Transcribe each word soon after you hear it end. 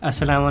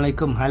Assalamu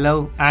alaikum.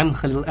 Hello, I'm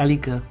Khalil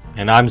Alika.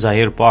 And I'm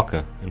Zahir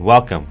Parker, and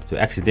welcome to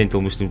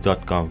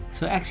accidentalmuslims.com.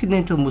 So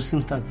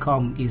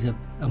accidentalmuslims.com is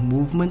a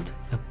movement,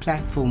 a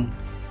platform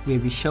where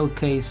we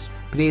showcase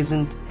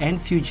present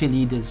and future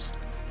leaders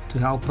to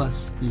help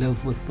us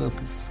live with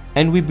purpose.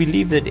 And we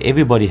believe that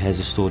everybody has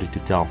a story to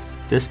tell.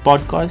 This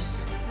podcast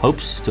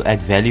hopes to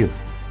add value.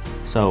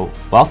 So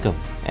welcome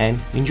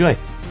and enjoy.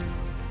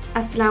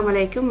 Assalamu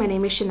alaikum, my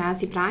name is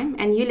Shanaz Ibrahim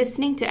and you're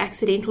listening to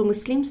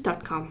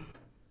accidentalmuslims.com.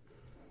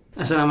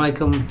 Assalamu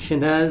alaikum,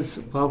 Shanaz.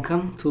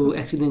 Welcome to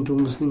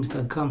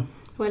accidentalmuslims.com.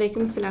 Wa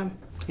alaikum salam.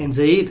 And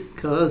Zaid,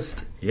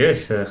 co-host.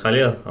 Yes,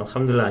 Khalil,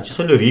 alhamdulillah. I just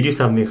want to read you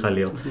something,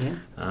 Khalil. Yeah.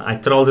 I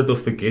trolled it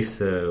off the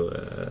guest's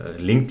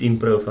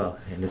LinkedIn profile,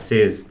 and it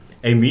says,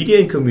 a media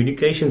and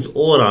communications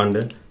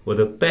all-rounder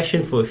with a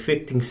passion for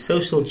effecting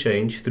social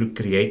change through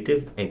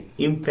creative and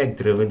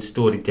impact-driven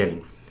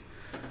storytelling.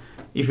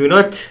 If you're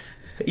not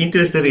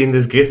interested in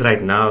this guest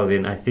right now,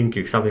 then I think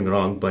you're something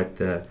wrong,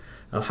 but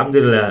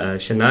alhamdulillah,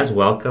 Shanaz,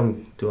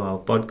 welcome to our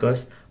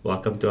podcast.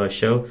 Welcome to our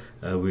show.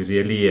 We're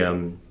really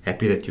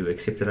happy that you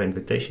accepted our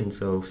invitation.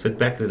 So sit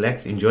back,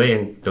 relax, enjoy,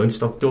 and don't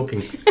stop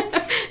talking.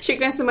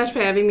 Shukran so much for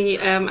having me.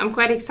 I'm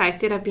quite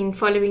excited. I've been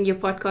following your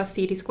podcast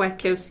series quite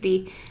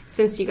closely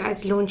since you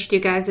guys launched. You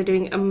guys are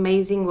doing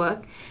amazing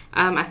work.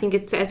 I think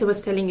it's, as I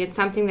was telling you, it's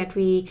something that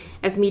we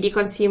as media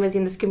consumers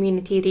in this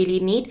community really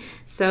need.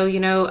 So,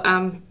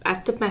 I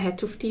tip my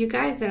hat off to you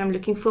guys, and I'm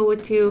looking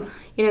forward to,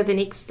 the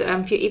next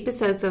few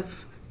episodes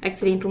of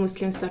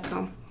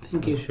accidentalmuslims.com.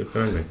 Thank you.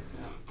 Shukran, man.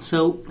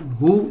 So,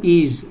 who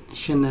is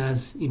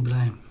Shanaz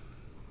Ibrahim?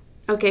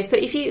 Okay, so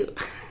if you're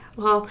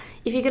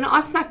going to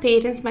ask my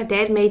parents, my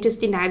dad may just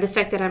deny the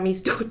fact that I'm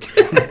his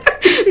daughter.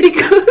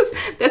 Because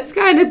that's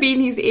kind of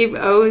been his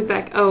MO. It's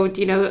like,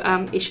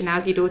 is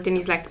Shanaz your daughter? And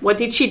he's like, what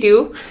did she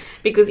do?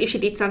 Because if she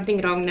did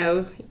something wrong,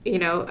 no,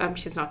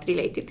 she's not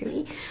related to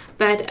me.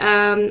 But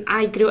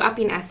I grew up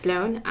in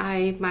Athlone.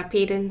 My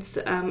parents,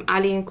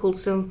 Ali and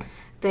Kulsum,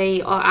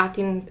 they are out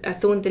in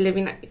Thornton,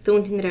 living at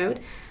Thornton Road.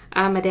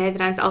 My dad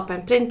runs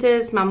Alpine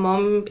Printers. My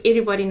mom,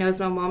 everybody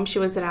knows my mom. She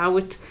was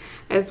Rawat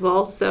as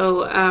well.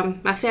 So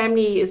my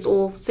family is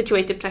all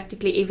situated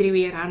practically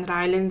everywhere around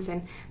Rylands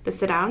and the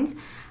surrounds.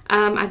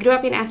 I grew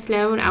up in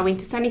Athlone. I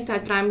went to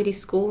Sunnyside Primary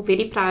School.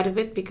 Very proud of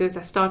it because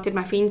I started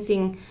my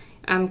fencing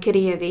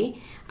career there.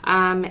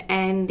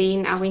 And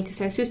then I went to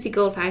Sanssouci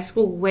Girls High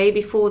School way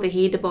before the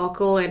hair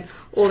debacle and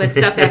all that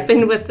stuff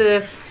happened with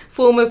the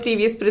former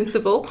previous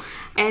principal.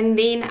 And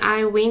then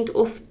I went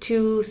off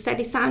to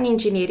study sound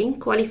engineering,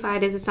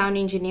 qualified as a sound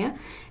engineer.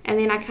 And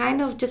then I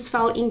kind of just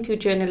fell into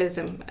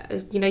journalism.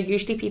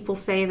 Usually people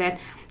say that,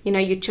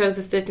 you chose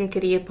a certain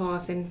career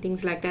path and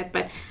things like that.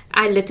 But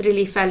I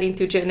literally fell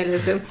into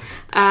journalism.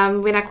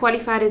 When I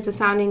qualified as a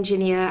sound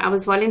engineer, I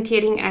was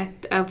volunteering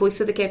at Voice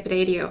of the Cape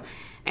Radio.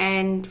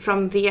 And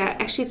from there, I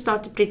actually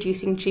started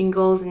producing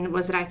jingles and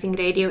was writing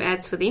radio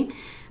ads for them.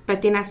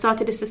 But then I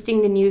started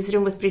assisting the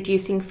newsroom with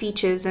producing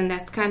features, and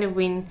that's kind of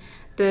when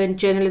the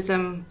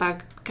journalism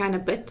bug kind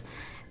of bit.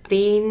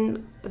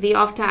 Then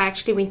thereafter, I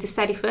actually went to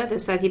study further.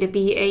 So I did a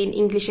BA in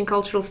English and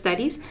Cultural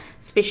Studies,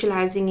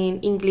 specializing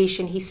in English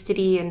and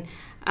history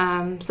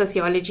and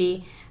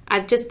sociology.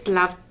 I just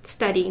loved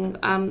studying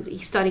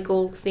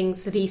historical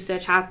things,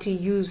 research, how to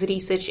use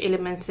research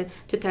elements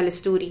to tell a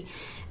story.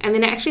 And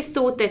then I actually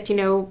thought that,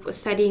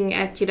 studying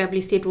at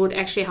UWC would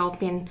actually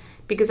help me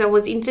because I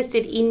was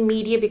interested in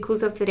media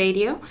because of the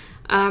radio.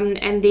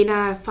 And then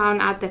I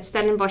found out that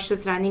Stellenbosch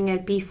was running a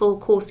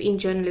BPhil course in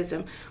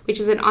journalism, which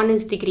is an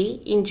honors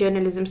degree in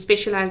journalism,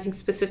 specializing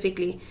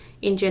specifically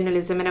in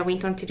journalism. And I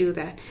went on to do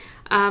that.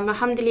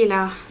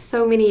 Alhamdulillah,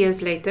 so many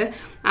years later,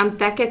 I'm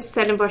back at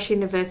Stellenbosch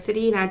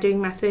University now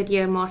doing my third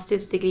year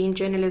master's degree in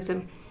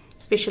journalism,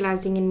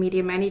 specializing in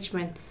media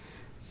management.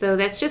 So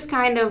that's just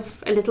kind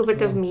of a little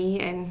bit of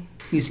me. And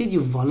You said you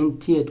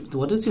volunteered.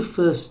 What was your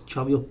first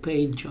job, your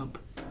paid job?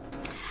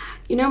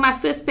 My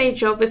first paid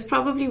job was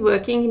probably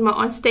working in my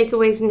aunt's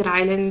takeaways in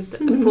Rylands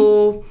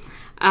for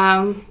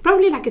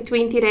probably like a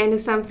 20 Rand or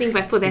something.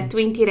 But for that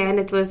 20 Rand,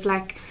 it was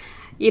like,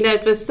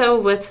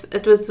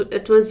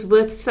 it was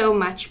worth so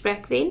much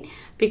back then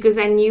because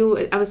I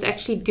knew I was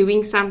actually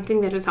doing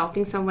something that was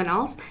helping someone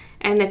else.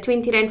 And that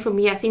 20 Rand for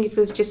me, I think it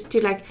was just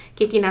to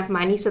get enough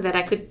money so that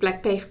I could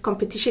pay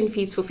competition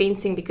fees for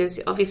fencing because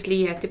obviously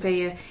you had to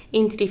pay an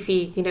entry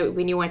fee,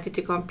 when you wanted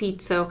to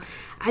compete. So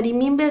I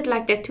remembered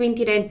that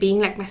 20 Rand being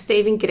my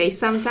saving grace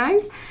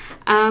sometimes.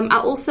 I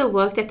also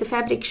worked at the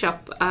fabric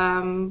shop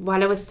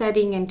while I was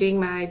studying and doing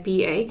my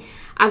BA.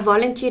 I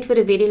volunteered for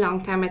a very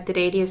long time at the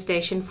radio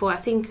station for, I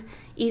think,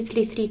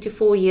 easily 3 to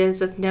 4 years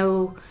with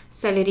no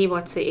salary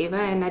whatsoever.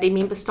 And I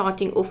remember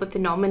starting off with a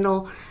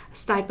nominal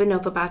stipend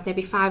of about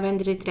maybe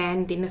 500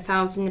 Rand, then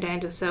 1,000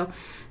 Rand or so.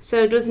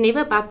 So it was never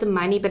about the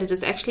money, but it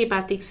was actually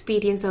about the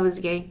experience I was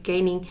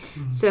gaining.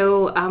 Mm-hmm.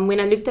 So when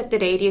I looked at the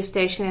radio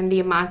station and the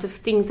amount of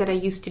things that I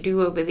used to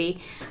do over there,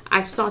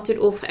 I started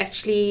off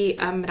actually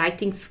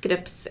writing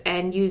scripts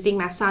and using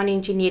my sound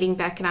engineering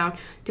background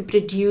to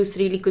produce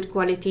really good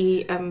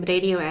quality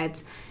radio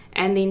ads.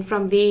 And then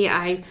from there,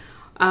 I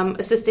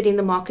assisted in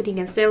the marketing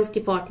and sales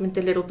department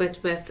a little bit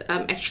with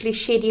actually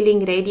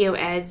scheduling radio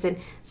ads and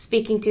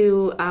speaking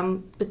to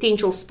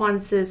potential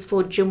sponsors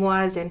for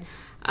Jumu'ahs and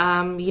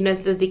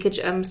the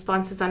dhikr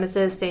sponsors on a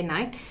Thursday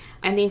night.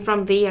 And then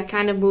from there, I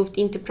kind of moved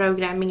into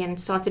programming and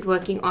started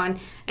working on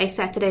a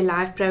Saturday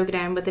live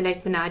program with the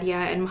late Manadia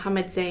and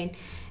Muhammad Zain.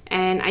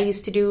 And I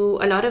used to do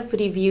a lot of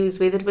reviews,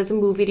 whether it was a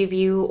movie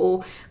review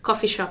or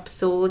coffee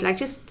shops or like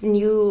just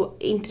new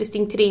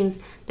interesting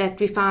trends that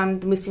we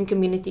found the Muslim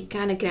community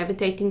kind of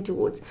gravitating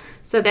towards.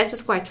 So that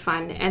was quite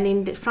fun. And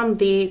then from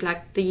there,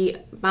 like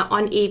my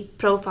on-air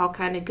profile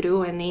kind of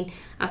grew, and then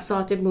I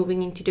started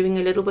moving into doing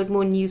a little bit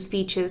more news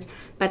features,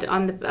 but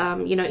on the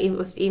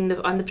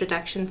on the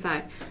production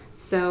side.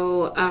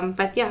 So,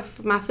 but yeah,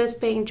 my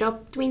first paying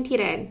job, 20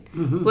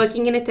 Rand,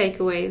 working in a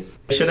takeaways.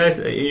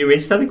 You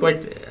mentioned something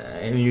quite,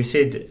 and you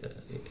said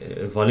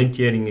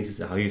volunteering is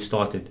how you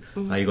started,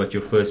 how you got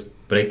your first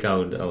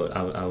breakout,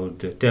 I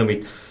would term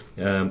it,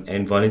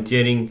 and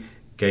volunteering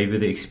gave you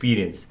the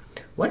experience.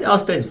 What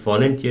else does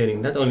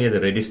volunteering, not only at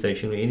the radio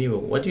station or anywhere,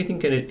 what do you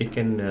think it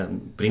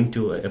can bring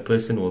to a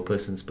person or a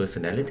person's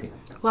personality?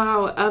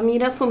 Wow,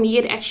 for me,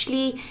 it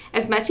actually,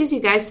 as much as you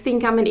guys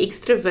think I'm an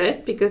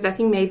extrovert, because I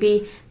think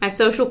maybe my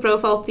social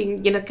profile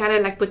thing, kind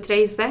of like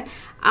portrays that,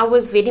 I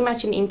was very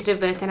much an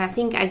introvert, and I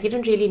think I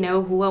didn't really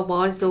know who I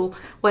was or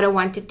what I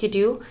wanted to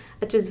do.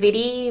 It was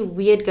very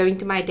weird going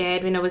to my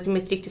dad when I was in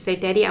matric to say,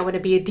 "Daddy, I want to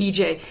be a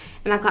DJ."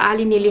 And I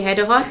nearly had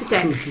a heart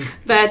attack.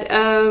 But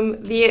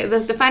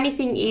the funny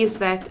thing is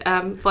that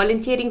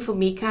volunteering for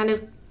me kind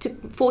of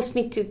forced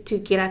me to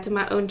get out of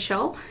my own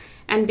shell.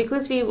 And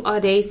because we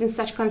are raised in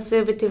such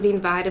conservative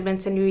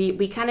environments and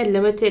we kind of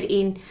limited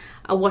in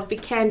what we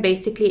can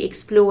basically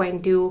explore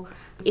and do,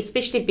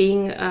 especially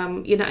being,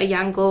 a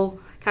young girl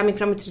coming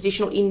from a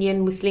traditional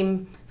Indian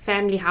Muslim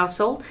family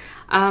household,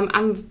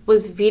 I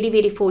was very,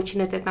 very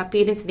fortunate that my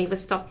parents never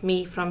stopped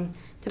me from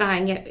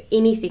trying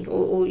anything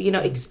or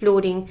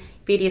exploring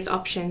various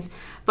options.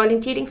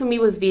 Volunteering for me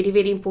was very,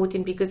 very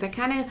important because I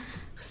kind of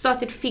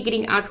started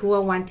figuring out who I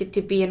wanted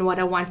to be and what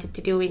I wanted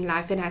to do in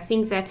life. And I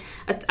think that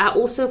I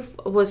also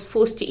was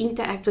forced to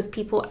interact with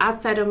people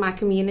outside of my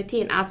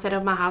community and outside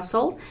of my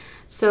household.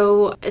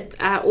 So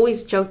I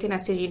always joked and I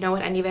said,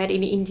 I never had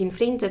any Indian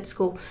friends at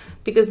school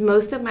because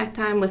most of my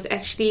time was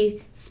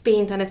actually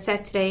spent on a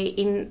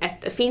Saturday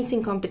at a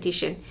fencing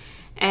competition.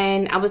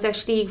 And I was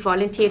actually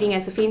volunteering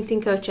as a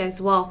fencing coach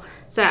as well.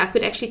 So I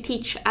could actually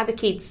teach other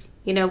kids,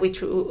 whether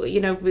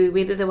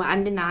they were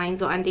under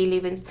 9s or under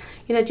 11s,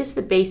 just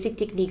the basic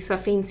techniques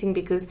of fencing,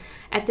 because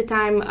at the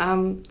time,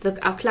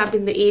 our club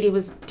in the area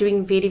was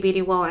doing very,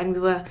 very well. And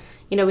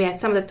we had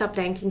some of the top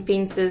ranking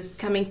fencers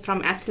coming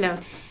from Athlone,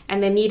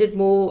 and they needed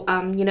more,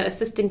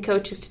 assistant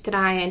coaches to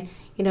try and,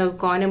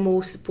 garner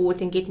more support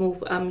and get more,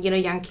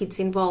 young kids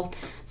involved.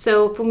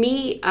 So for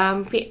me,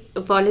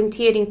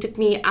 volunteering took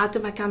me out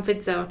of my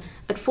comfort zone.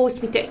 It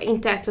forced me to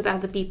interact with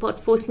other people. It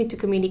forced me to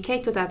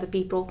communicate with other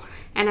people.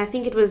 And I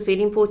think it was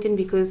very important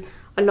because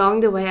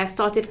along the way, I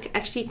started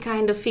actually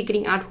kind of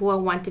figuring out who I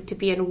wanted to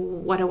be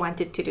and what I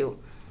wanted to do.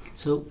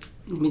 So,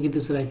 let me get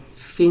this right.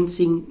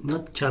 Fencing,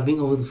 not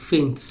jumping over the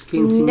fence.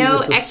 Fencing no,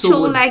 with the actual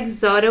sword. like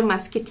Zorro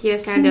Musketeer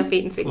kind of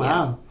fencing. Wow.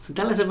 Yeah. So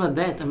tell us about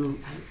that. I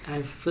mean,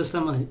 first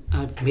time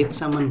I've met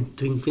someone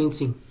doing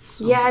fencing.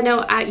 So. Yeah,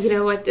 no, you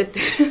know what?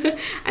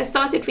 I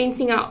started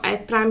fencing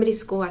at primary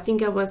school. I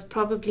think I was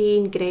probably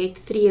in grade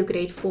 3 or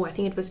grade 4. I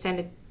think it was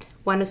standard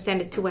 1 or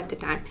standard 2 at the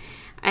time.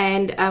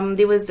 And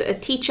there was a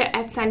teacher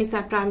at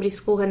Sunnyside Primary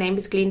School. Her name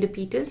is Glenda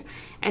Peters.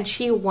 And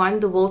she won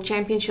the World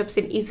Championships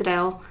in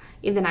Israel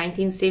in the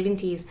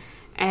 1970s.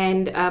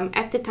 And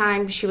at the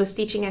time, she was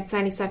teaching at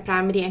Sunnyside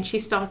Primary, and she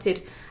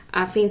started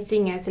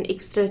fencing as an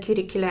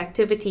extracurricular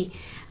activity.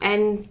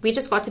 And we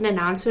just got an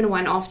announcement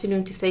one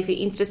afternoon to say, if you're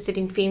interested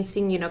in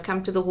fencing,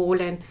 come to the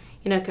hall and,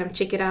 come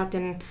check it out.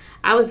 And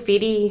I was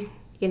very,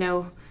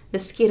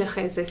 neskierig,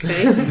 as they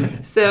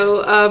say.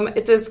 So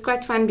it was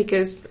quite fun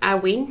because I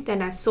went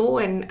and I saw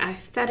and I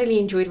thoroughly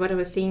enjoyed what I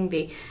was seeing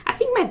there. I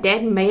think my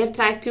dad may have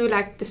tried to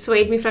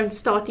dissuade me from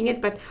starting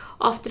it, but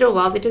after a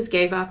while they just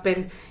gave up.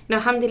 And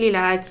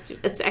alhamdulillah,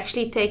 it's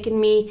actually taken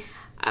me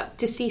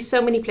to see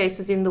so many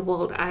places in the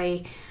world.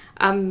 I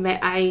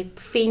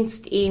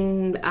fenced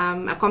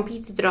I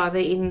competed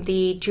in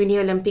the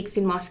Junior Olympics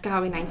in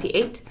Moscow in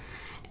 98.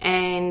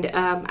 And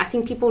I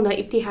think people know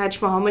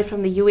Ibtihaj Mohammed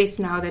from the US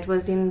now, that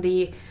was in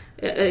the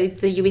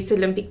US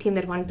Olympic team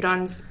that won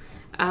bronze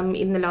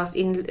in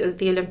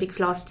the Olympics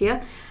last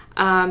year.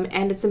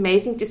 And it's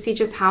amazing to see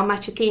just how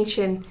much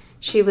attention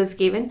she was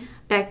given.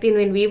 Back then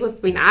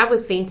when I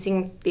was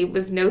fencing, there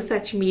was no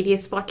such media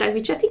spotlight,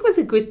 which I think was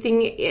a good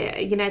thing,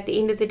 at the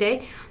end of the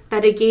day.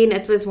 But again,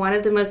 it was one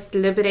of the most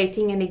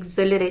liberating and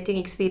exhilarating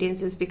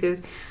experiences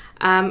because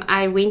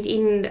I went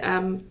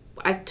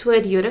I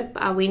toured Europe.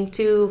 I went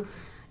to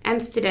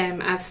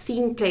Amsterdam. I've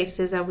seen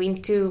places. I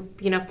went to,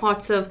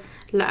 parts of,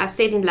 I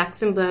stayed in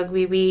Luxembourg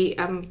where we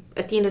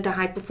attended a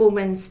high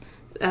performance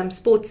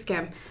sports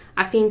camp.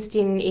 I fenced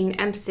in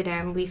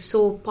Amsterdam. We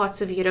saw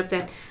parts of Europe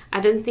that I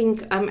don't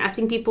think, I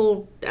think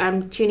people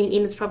tuning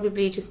in is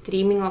probably just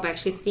dreaming of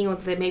actually seeing, or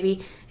they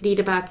maybe read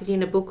about it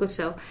in a book or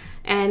so.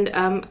 And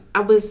none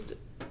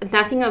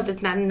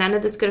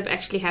of this could have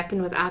actually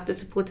happened without the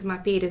support of my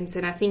parents.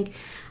 And I think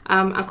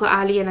Uncle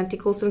Ali and Auntie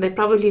Kulsum, they're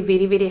probably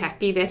very, very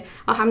happy that,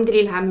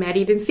 alhamdulillah, I'm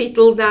married and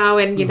settled now,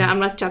 and I'm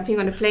not jumping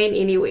on a plane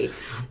anyway.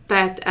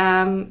 But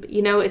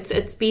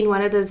it's been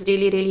one of those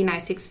really, really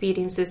nice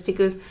experiences,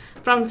 because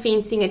from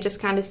fencing it just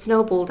kind of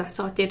snowballed. I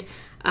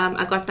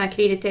got my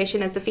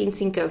accreditation as a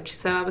fencing coach,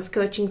 so I was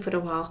coaching for a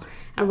while.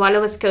 And while I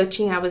was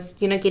coaching, I was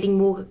getting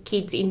more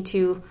kids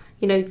into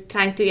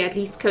trying to at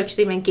least coach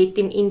them and get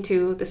them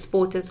into the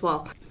sport as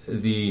well.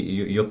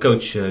 Your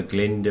coach,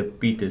 Glenda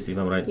Peters, if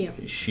I'm right, yeah.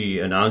 She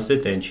announced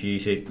it and she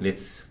said,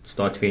 let's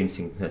start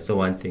fencing. That's the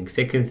one thing.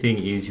 Second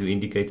thing is, you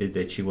indicated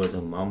that she was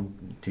a mum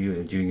to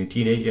you during your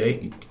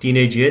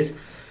teenage years.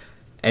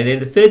 And then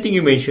the third thing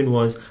you mentioned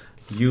was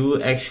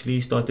you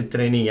actually started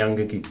training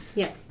younger kids.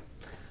 Yeah.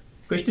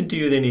 Question to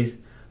you then is,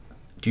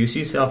 do you see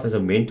yourself as a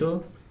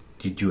mentor?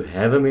 Did you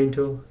have a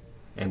mentor?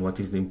 And what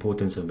is the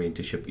importance of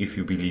mentorship, if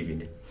you believe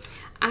in it?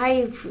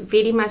 I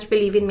very much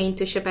believe in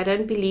mentorship. I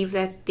don't believe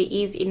that there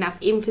is enough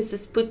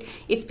emphasis put,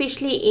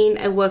 especially in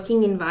a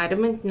working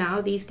environment now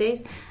these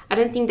days. I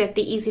don't think that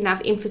there is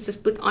enough emphasis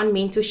put on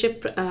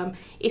mentorship,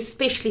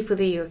 especially for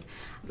the youth.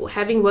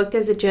 Having worked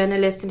as a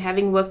journalist and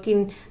having worked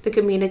in the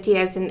community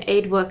as an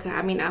aid worker,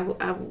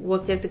 I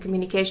worked as a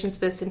communications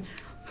person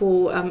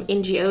for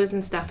NGOs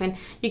and stuff, and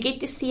you get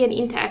to see and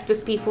interact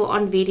with people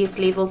on various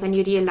levels, and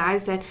you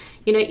realize that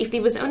if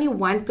there was only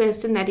one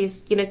person that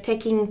is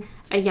taking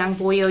a young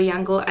boy or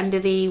young girl under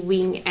their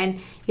wing and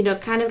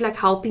kind of like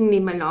helping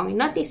them along,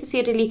 not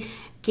necessarily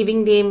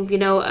giving them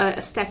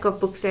a stack of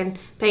books and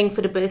paying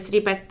for the bursary,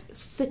 but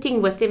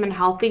sitting with them and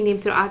helping them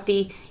throughout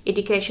the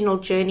educational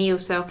journey or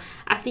so,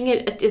 I think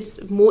it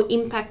is more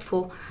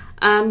impactful.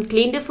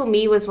 Glenda for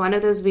me was one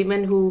of those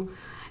women who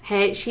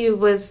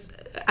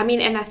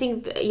and I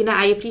think,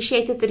 I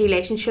appreciated the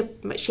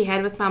relationship she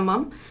had with my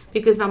mom,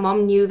 because my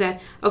mom knew that,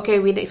 okay,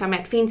 if I'm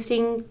at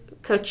fencing,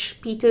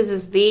 Coach Peters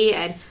is there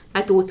and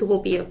my daughter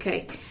will be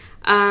okay.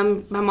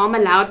 My mom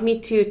allowed me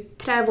to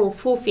travel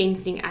for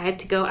fencing. I had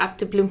to go up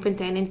to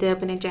Bloemfontein and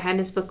Durban and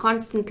Johannesburg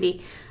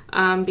constantly,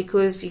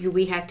 because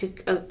we had to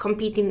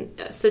compete in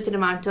a certain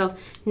amount of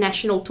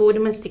national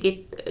tournaments to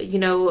get,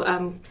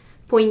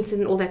 points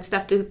and all that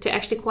stuff to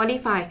actually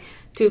qualify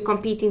to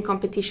compete in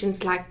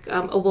competitions like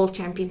a World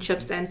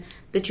Championships and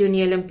the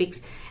Junior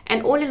Olympics.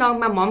 And all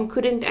along, my mom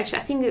couldn't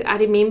actually, I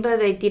remember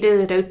they did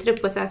a road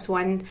trip with us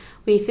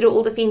we threw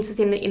all the fences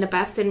in a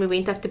bus and we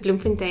went up to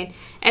Bloemfontein.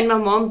 And my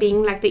mom,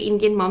 being like the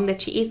Indian mom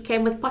that she is,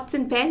 came with pots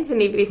and pans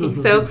and everything.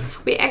 So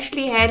we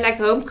actually had like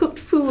home-cooked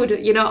food,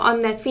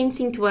 on that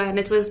fencing tour. And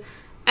it was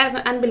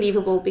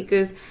unbelievable,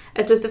 because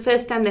it was the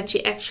first time that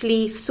she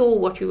actually saw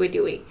what we were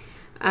doing.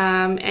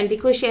 And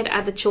because she had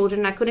other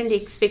children, I couldn't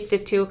expect her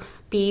to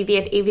be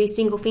there at every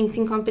single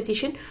fencing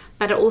competition.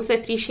 But I also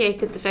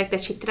appreciated the fact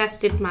that she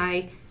trusted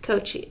my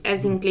coach,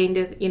 as in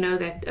Glenda,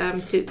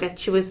 that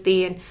she was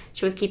there and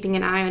she was keeping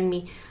an eye on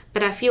me.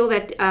 But I feel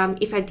that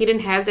if I didn't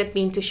have that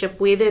mentorship,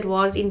 whether it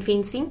was in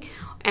fencing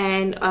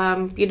and,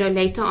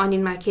 later on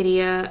in my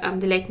career,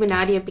 the late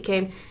Monadia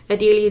became a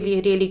really,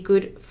 really, really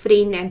good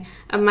friend,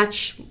 and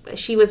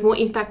she was more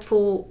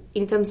impactful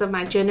in terms of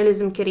my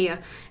journalism career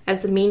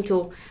as a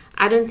mentor.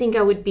 I don't think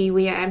I would be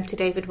where I am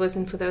today if it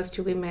wasn't for those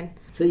two women.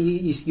 So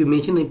you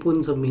mentioned the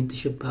importance of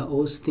mentorship. I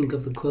always think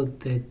of the quote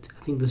that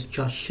I think this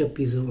Josh Shipp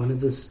is one of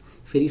those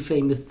very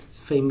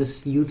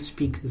famous youth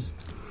speakers.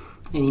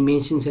 And he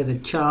mentions that a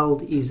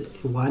child is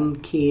one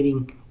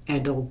caring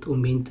adult or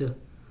mentor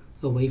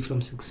away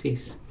from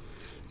success.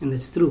 And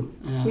that's true.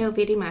 No,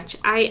 very much.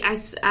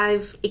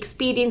 I've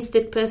experienced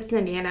it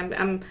personally, and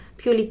I'm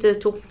purely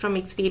talking from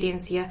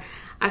experience here.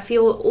 I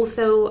feel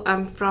also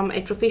from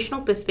a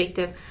professional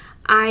perspective,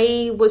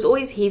 I was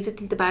always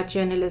hesitant about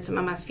journalism,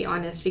 I must be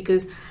honest,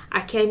 because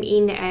I came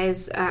in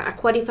I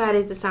qualified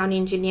as a sound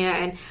engineer,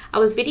 and I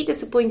was very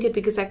disappointed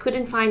because I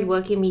couldn't find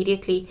work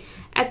immediately.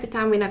 At the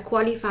time when I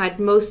qualified,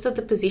 most of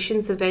the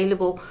positions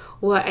available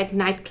were at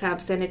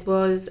nightclubs, and it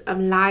was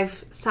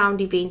live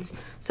sound events.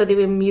 So there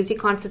were music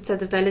concerts at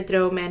the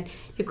Velodrome, and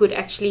you could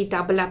actually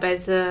double up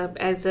as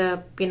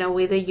a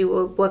whether you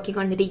were working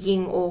on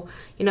rigging or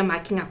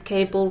miking up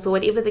cables or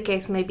whatever the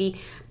case may be.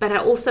 But I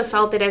also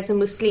felt that as a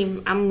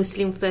Muslim, I'm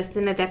Muslim first,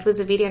 and that was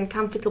a very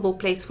uncomfortable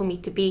place for me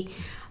to be.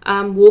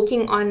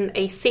 Walking on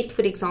a set,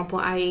 for example,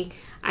 I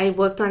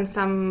worked on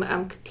some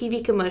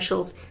TV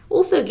commercials,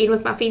 also again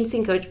with my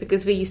fencing coach,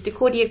 because we used to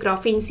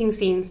choreograph fencing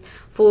scenes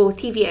for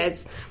TV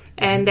ads.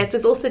 And that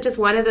was also just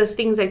one of those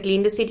things that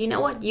Glenda said, you know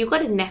what, you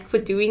got a knack for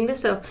doing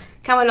this, so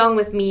come along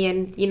with me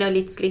and,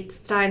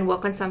 let's try and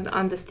work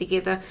on this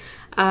together.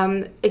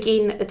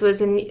 Again, it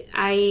wasn't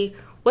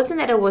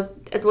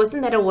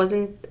that I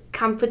wasn't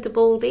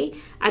comfortable there.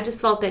 I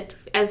just felt that,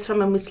 as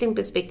from a Muslim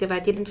perspective, I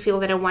didn't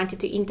feel that I wanted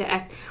to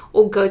interact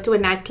or go to a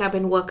nightclub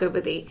and work over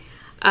there.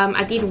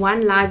 I did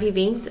one live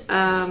event,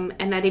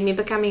 and I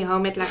remember coming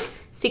home at like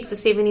 6 or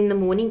 7 in the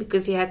morning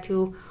because you had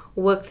to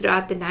work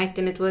throughout the night,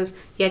 and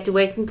you had to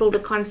wait until the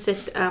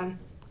concert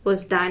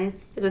was done.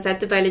 It was at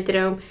the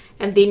Velodrome,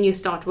 and then you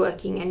start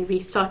working, and we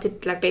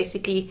started like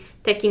basically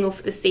taking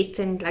off the sets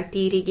and like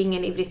de-rigging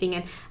and everything,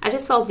 and I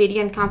just felt very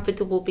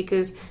uncomfortable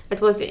because it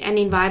was an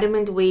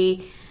environment where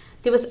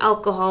there was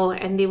alcohol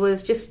and there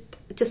was just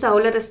a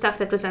whole lot of stuff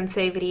that was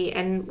unsavory.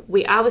 And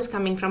where I was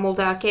coming from,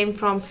 although I came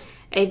from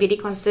a very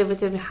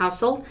conservative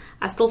household,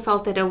 I still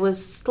felt that I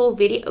was still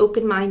very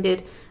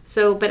open-minded.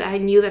 So, but I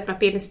knew that my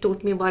parents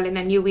taught me well, and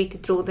I knew where to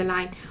draw the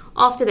line.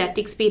 After that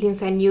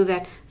experience, I knew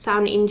that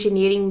sound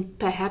engineering,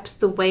 perhaps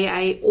the way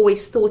I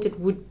always thought it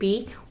would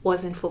be,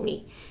 wasn't for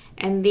me.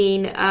 And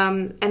then,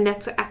 and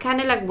that's, I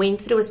kind of like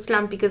went through a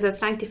slump because I was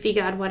trying to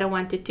figure out what I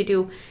wanted to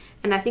do.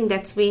 And I think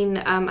that's when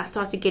I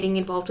started getting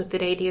involved with the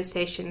radio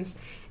stations.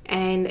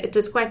 And it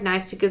was quite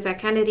nice because I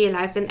kind of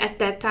realized, and at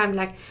that time,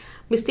 like,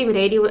 Muslim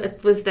radio,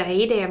 it was the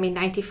heyday. I mean,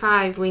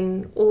 95,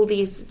 when all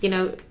these,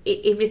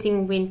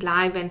 everything went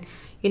live, and,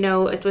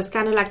 it was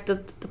kind of like the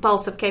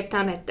pulse of Cape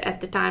Town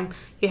at the time.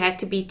 You had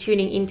to be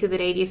tuning into the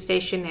radio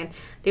station, and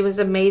there was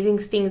amazing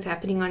things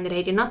happening on the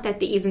radio. Not that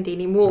there isn't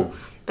anymore,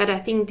 but I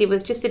think there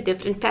was just a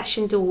different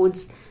passion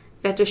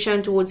that was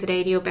shown towards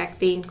radio back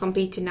then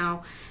compared to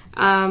now.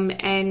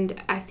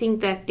 And I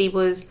think that there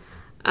was,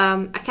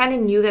 I kind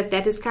of knew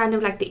that is kind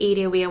of like the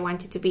area where I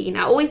wanted to be in.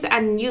 I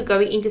knew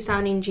going into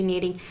sound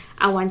engineering,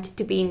 I wanted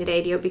to be in the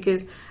radio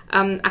because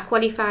I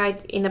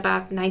qualified in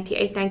about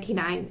 98,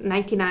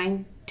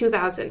 99,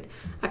 2000.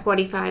 I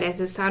qualified as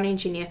a sound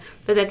engineer,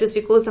 but that was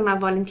because of my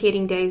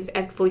volunteering days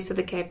at Voice of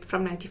the Cape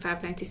from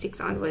 95,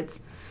 96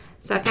 onwards.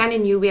 So I kind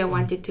of knew where I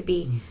wanted to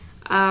be.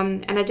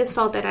 And I just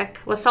felt that I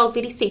felt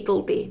very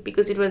settled there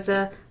because it was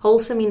a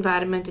wholesome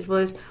environment. It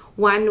was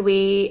one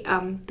where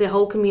the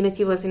whole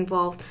community was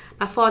involved.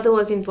 My father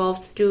was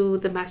involved through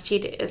the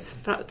masjid,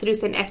 through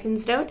St.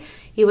 Athens Road.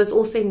 He was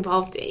also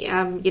involved,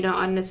 on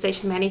the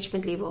station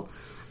management level.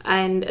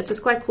 And it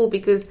was quite cool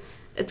because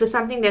it was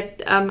something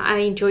that I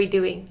enjoyed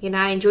doing.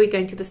 I enjoyed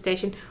going to the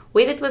station.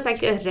 Whether it was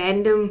like a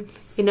random,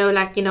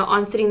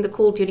 answering the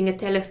call during a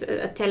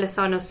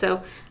telethon or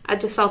so, I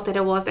just felt that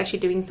I was actually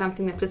doing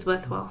something that was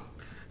worthwhile.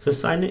 So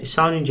sound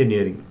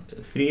engineering,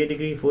 3-year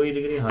degree, 4-year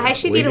degree? I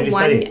actually did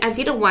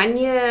a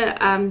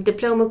 1-year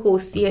diploma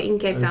course here in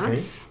Cape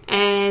Town.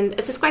 And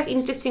it was quite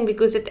interesting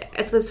because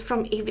it was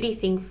from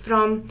everything,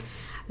 from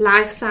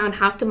live sound,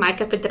 how to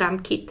mic up a drum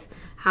kit,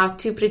 how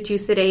to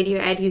produce a radio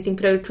ad using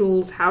Pro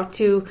Tools,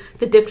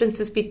 the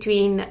differences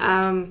between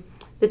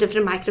the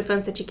different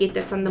microphones that you get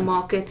that's on the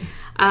market,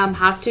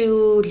 how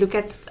to look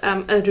at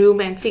a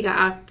room and figure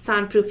out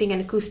soundproofing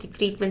and acoustic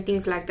treatment,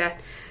 things like that.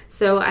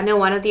 So I know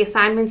one of the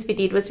assignments we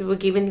did was we were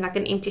given like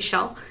an empty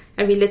shell,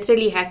 and we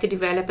literally had to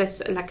develop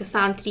a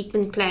sound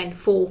treatment plan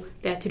for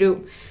that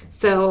room.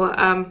 So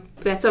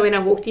that's why when I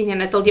walked in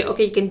and I told you,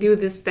 okay, you can do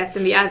this, that,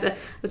 and the other,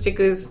 it's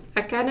because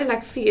I kind of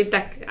like feel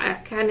like I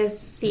kind of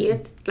see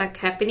it like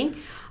happening.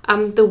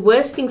 The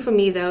worst thing for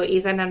me though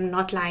is, and I'm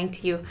not lying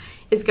to you,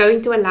 is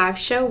going to a live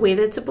show,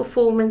 whether it's a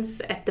performance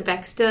at the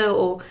Baxter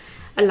or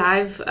a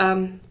live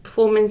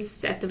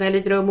performance at the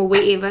Velodrome or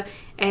wherever,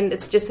 and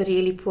it's just a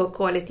really poor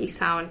quality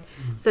sound.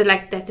 So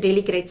like that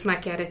really grates my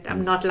carrot.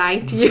 I'm not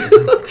lying to you.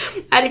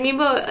 I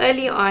remember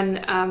early on,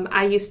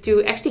 I used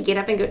to actually get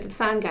up and go to the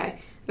sound guy.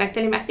 And I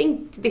tell him, I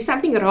think there's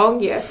something wrong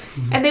here.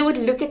 And they would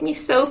look at me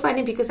so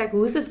funny because like,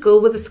 who's this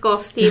girl with a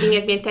scarf staring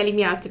at me and telling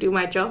me how to do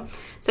my job?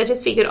 So I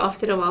just figured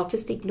after a while,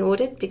 just ignored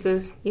it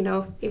because,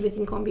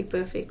 everything can't be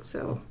perfect.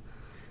 So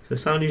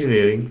sound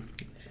engineering,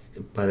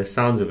 by the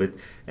sounds of it,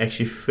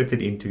 actually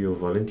fitted into your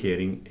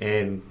volunteering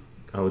and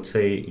I would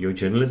say your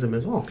journalism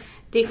as well.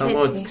 Definitely.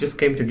 Somehow it just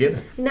came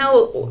together.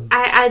 No,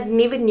 I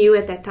never knew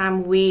at that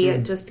time where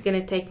it was going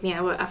to take me.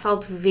 I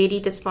felt very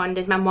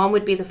despondent. My mom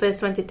would be the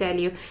first one to tell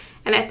you.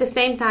 And at the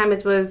same time,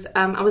 it was,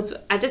 my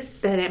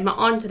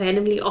aunt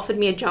randomly offered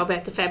me a job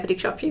at the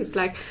fabric shop. She was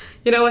like,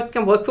 you know what,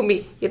 come work for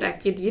me. You're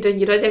like, you don't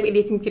have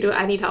anything to do.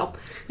 I need help.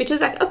 Which was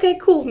like, okay,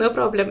 cool, no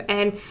problem.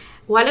 And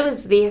while I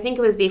was there, I think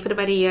I was there for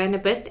about a year and a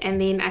bit, and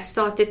then I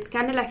started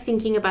kind of like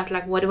thinking about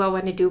like, what do I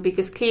want to do?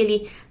 Because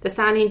clearly the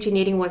sound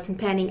engineering wasn't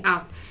panning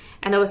out.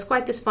 And I was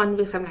quite despondent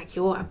because I'm like,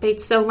 I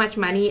paid so much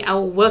money.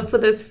 I'll work for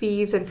those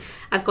fees and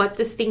I got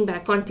this thing, but I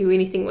can't do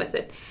anything with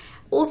it.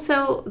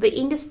 Also, the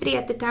industry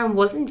at the time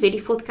wasn't very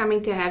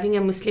forthcoming to having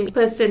a Muslim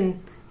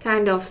person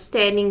kind of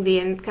standing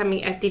there and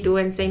coming at the door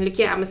and saying, look,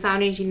 I'm a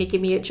sound engineer,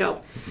 give me a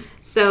job.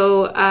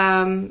 So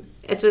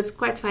it was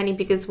quite funny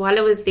because while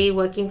I was there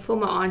working for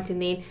my aunt, and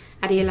then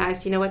I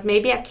realized, you know what,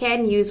 maybe I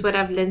can use what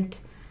I've learned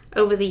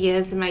over the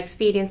years and my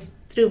experience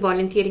through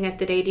volunteering at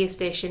the radio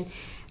station.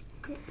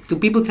 Do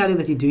people tell you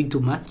that you're doing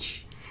too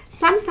much?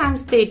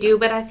 Sometimes they do,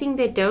 but I think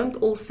they don't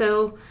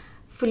also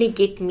fully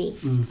get me.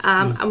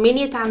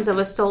 Many times I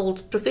was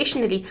told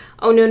professionally,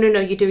 oh, no,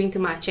 you're doing too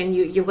much and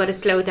you've got to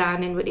slow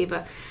down and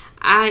whatever.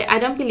 I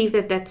don't believe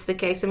that that's the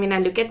case. I mean, I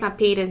look at my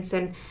parents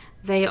and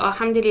They are,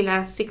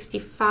 alhamdulillah,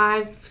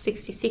 65,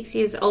 66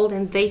 years old,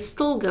 and they're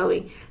still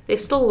going. They're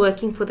still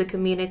working for the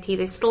community.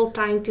 They're still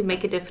trying to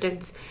make a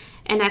difference.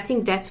 And I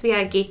think that's where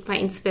I get my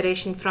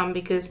inspiration from,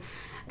 because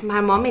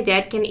my mom and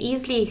dad can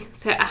easily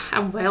say,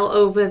 I'm well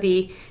over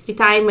the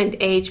retirement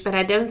age, but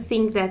I don't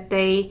think that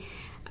they,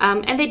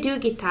 and they do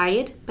get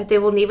tired, but they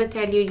will never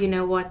tell you, you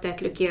know what,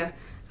 that look here,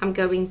 I'm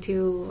going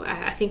to,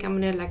 I think I'm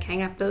going to like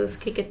hang up those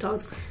cricket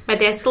dogs. My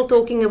dad's still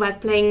talking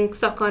about playing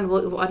soccer on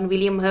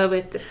William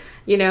Herbert,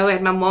 you know,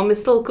 and my mom is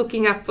still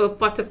cooking up a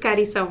pot of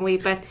curry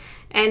somewhere.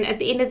 And at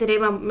the end of the day,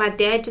 my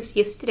dad just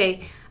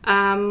yesterday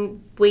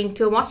went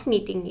to a mosque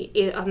meeting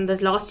on the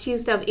last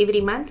Tuesday of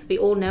every month. We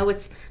all know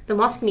it's the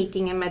mosque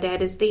meeting, and my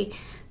dad is there.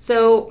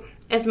 So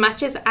as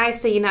much as I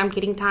say, you know, I'm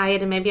getting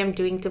tired and maybe I'm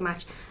doing too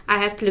much, I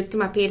have to look to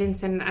my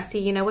parents and I say,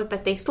 you know what,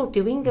 but they're still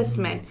doing this,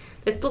 man.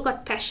 They've still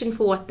got passion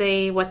for what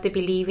they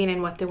believe in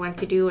and what they want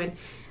to do,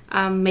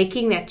 and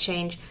making that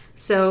change.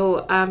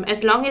 So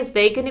as long as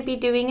they're going to be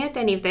doing it,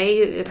 and if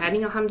they're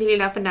running,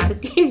 alhamdulillah, for another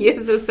 10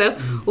 years or so,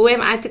 who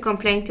am I to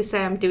complain to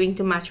say I'm doing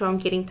too much or I'm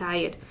getting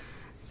tired?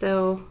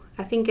 So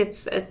I think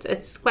it's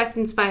quite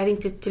inspiring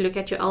to look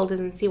at your elders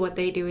and see what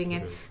they're doing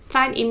and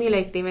try and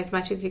emulate them as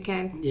much as you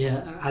can.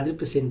 Yeah,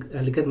 100%.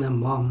 I look at my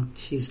mom.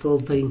 She's still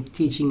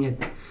teaching at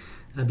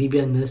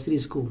BBR Nursery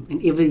School.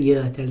 And every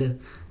year I tell her,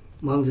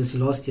 Mom, this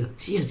is last year.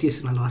 Yes, this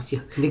is my last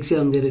year. Next year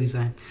I'm going to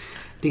resign.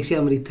 Next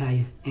year I'm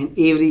retire. And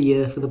every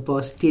year for the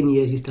past 10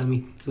 years she's telling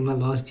me, this is my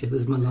last year,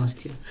 this is my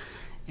last year.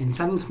 And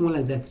something small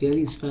like that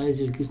really inspires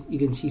you, because you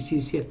can see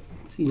she's here,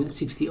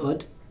 60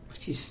 odd, but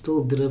she's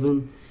still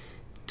driven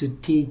to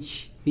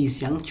teach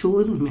these young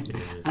children. Man,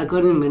 I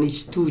can't even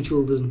manage 2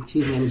 children.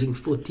 She's managing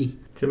 40.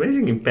 It's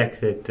amazing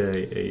impact that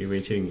you're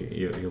mentioning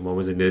your mom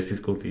was a nursery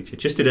school teacher.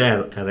 Just today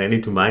I ran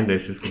into my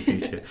nursery school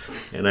teacher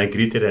and I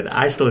greeted her, and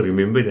I still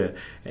remembered her,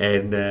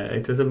 and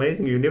it was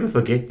amazing. You never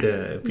forget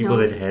people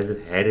that has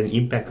had an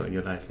impact on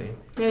your life.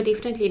 No,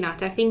 definitely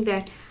not. I think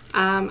that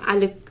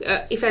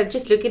if I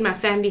just look in my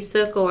family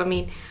circle, I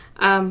mean,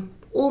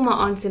 all my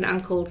aunts and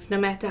uncles, no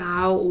matter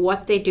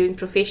what they're doing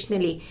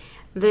professionally,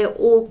 they're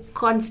all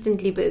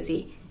constantly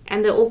busy.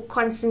 And they're all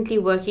constantly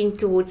working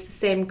towards the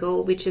same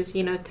goal, which is,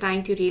 you know,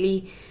 trying to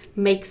really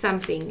make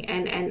something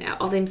and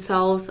of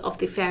themselves, of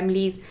their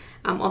families,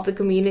 of the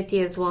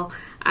community as well.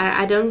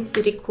 I don't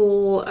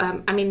recall,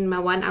 my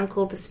one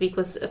uncle this week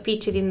was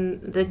featured in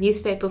the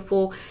newspaper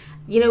for,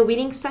 you know,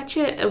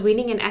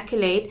 winning an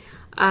accolade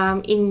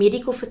in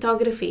medical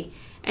photography.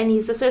 And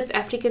he's the first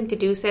African to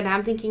do so. And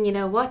I'm thinking, you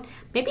know what?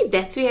 Maybe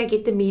that's where I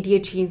get the media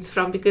genes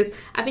from, because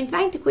I've been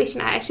trying to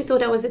question. I actually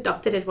thought I was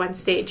adopted at one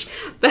stage.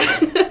 But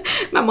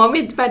my mom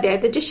and my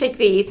dad, they just shake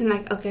their heads and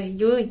like, okay,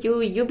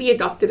 you be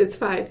adopted, it's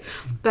fine.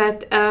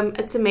 But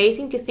it's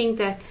amazing to think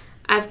that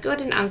I've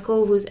got an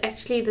uncle who's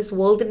actually this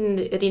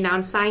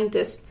world-renowned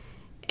scientist.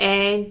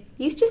 And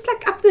he's just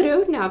like up the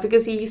road now,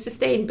 because he used to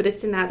stay in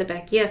Brits and now they're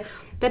back here.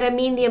 But I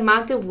mean, the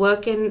amount of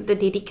work and the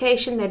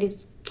dedication that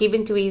is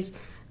given to his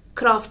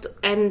craft,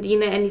 and you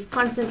know, and he's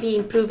constantly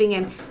improving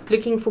and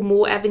looking for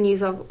more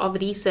avenues of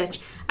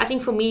research. I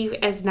think for me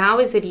as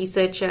a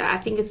researcher, I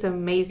think it's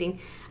amazing.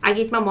 I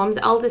get my mom's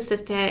eldest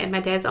sister and my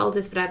dad's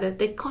eldest brother,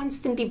 they're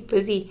constantly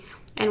busy,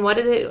 and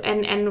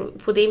and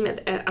for them,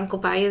 Uncle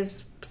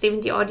Baya's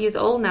 70 odd years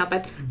old now,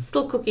 but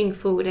still cooking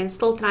food and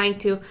still trying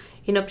to,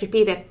 you know,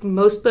 prepare that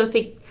most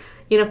perfect,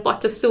 you know,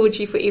 pot of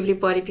soji for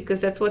everybody, because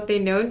that's what they're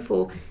known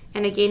for.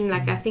 And again,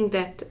 like, I think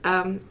that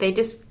they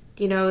just,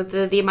 you know,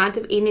 the amount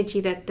of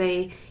energy that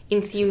they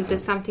infuse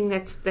is something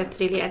that's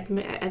really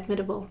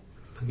admirable.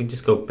 I can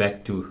just go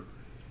back to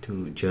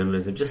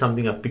journalism, just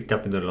something I picked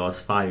up in the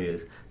last 5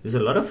 years. There's a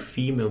lot of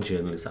female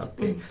journalists out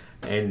there,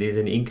 and there's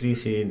an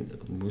increase in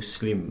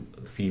Muslim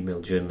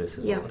female journalists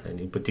as well. And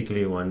in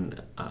particular,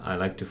 one I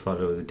like to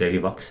follow, the Daily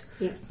Vox.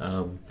 Yes.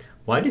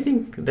 Why do you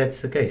think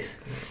that's the case?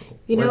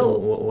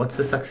 What's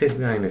the success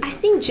behind it? I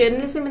think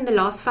journalism in the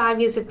last 5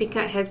 years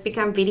has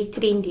become very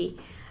trendy.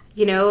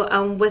 You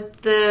know,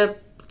 with the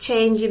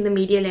change in the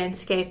media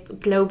landscape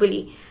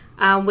globally,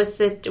 with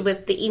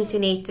the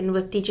internet and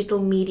with digital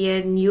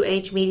media, new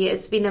age media,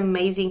 it's been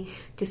amazing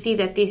to see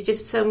that there's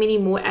just so many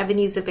more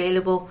avenues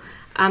available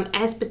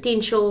as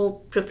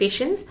potential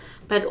professions,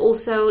 but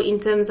also in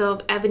terms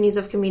of avenues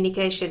of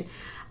communication.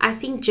 I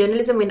think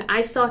journalism, when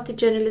I started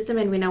journalism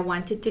and when I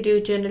wanted to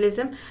do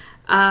journalism,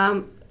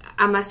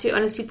 I must be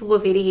honest, people were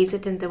very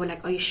hesitant. They were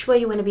like, are you sure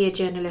you want to be a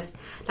journalist?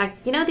 Like,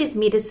 you know, there's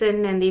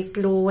medicine and there's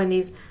law and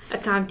there's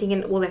accounting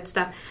and all that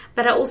stuff.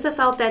 But I also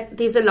felt that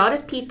there's a lot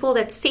of people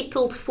that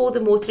settled for the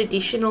more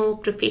traditional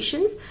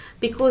professions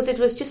because it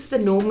was just the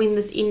norm in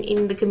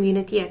the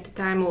community at the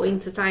time, or in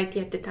society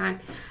at the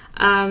time.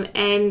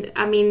 And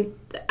I mean,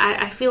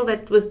 I feel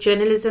that with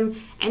journalism,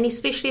 and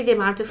especially the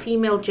amount of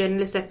female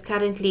journalists that's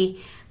currently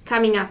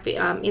coming up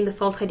in the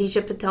fold,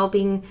 Khadija Patel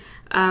being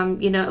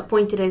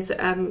appointed as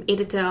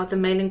editor of the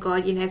Mail and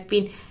Guardian has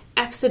been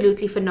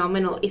absolutely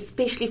phenomenal,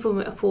 especially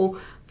for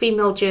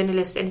female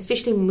journalists and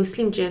especially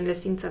Muslim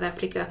journalists in South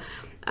Africa.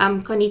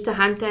 Conita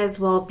Hunter as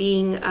well,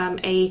 being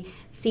a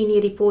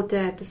senior reporter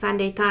at the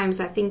Sunday Times,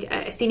 I think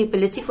a senior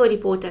political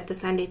reporter at the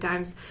Sunday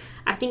Times.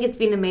 I think it's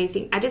been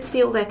amazing. I just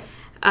feel that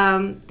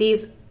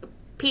these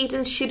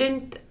parents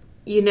shouldn't,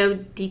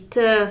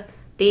 deter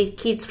their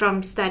kids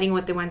from studying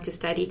what they want to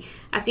study.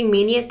 I think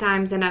many a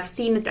times, and I've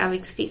seen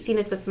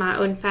it with my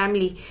own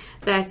family,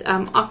 that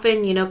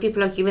often,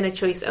 people are given a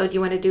choice. Oh, do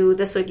you want to do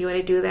this or do you want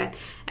to do that?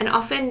 And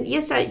often,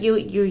 yes,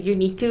 you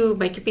need to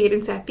make your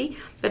parents happy,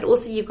 but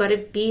also you've got to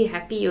be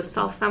happy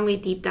yourself. Somewhere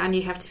deep down,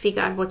 you have to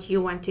figure out what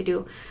you want to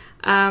do.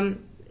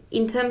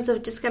 In terms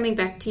of just coming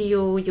back to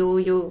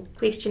your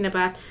question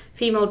about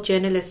female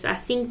journalists, I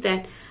think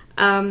that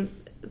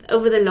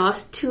over the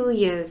last 2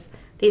 years,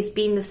 there's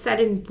been the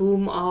sudden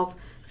boom of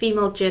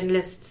female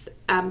journalists,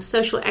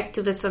 social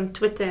activists on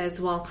Twitter as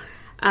well.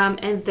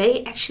 And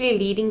they actually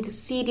leading to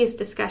serious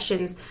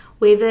discussions,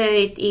 whether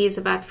it is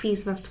about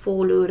fees must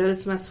fall or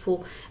roads must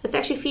fall. It's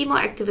actually female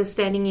activists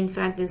standing in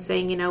front and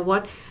saying, you know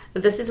what,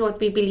 this is what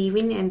we believe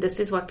in and this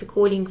is what we're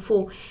calling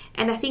for.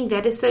 And I think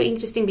that is so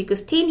interesting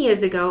because 10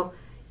 years ago,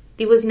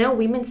 there was no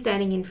women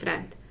standing in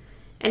front.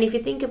 And if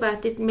you think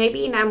about it,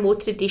 maybe in our more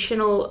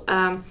traditional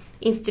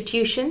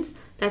institutions,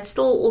 that's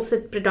still also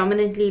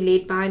predominantly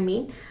led by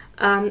men.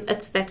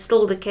 That's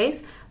still the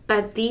case.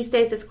 But these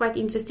days, it's quite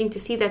interesting to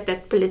see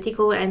that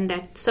political and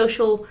that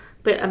social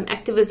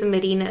activism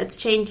arena, it's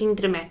changing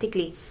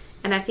dramatically.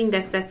 And I think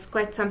that's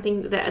quite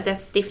something,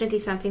 that's definitely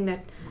something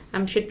that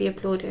should be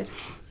applauded.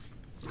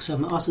 So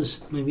I'm going to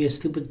ask maybe a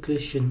stupid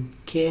question.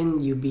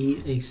 Can you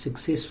be a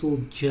successful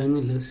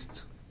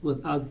journalist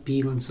without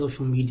being on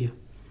social media?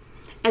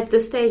 At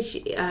this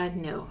stage,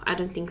 no, I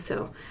don't think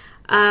so.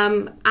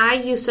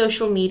 I use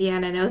social media,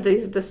 and I know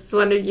this is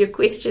one of your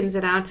questions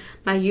around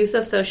my use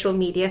of social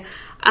media.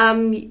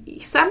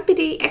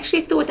 Somebody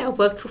actually thought I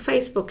worked for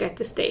Facebook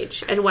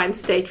at one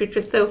stage, which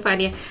was so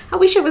funny. I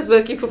wish I was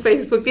working for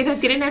Facebook. Then I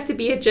didn't have to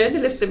be a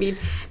journalist. I mean,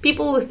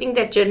 people will think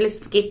that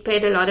journalists get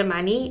paid a lot of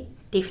money.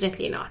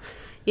 Definitely not.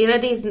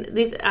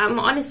 I'm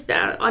honest.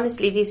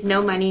 Honestly, there's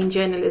no money in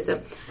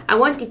journalism. I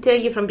won't deter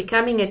you from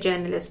becoming a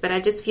journalist, but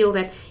I just feel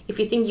that if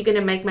you think you're going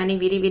to make money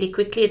very, very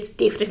quickly, it's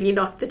definitely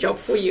not the job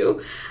for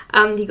you.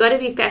 You got to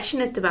be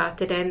passionate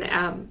about it,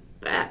 and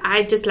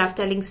I just love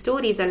telling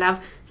stories. I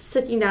love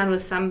sitting down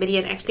with somebody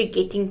and actually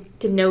getting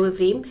to know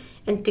them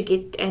and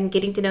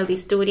getting to know their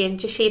story and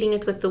just sharing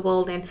it with the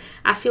world. And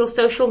I feel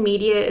social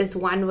media is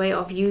one way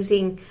of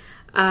using.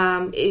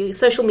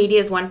 Social media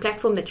is one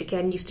platform that you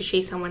can use to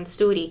share someone's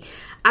story.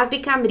 I've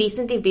become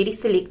recently very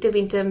selective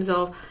in terms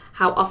of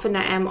how often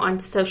I am on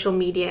social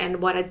media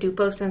and what I do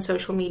post on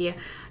social media.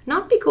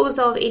 Not because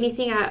of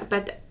anything,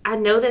 but I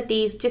know that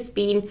there's just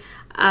been,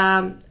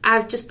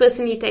 I've just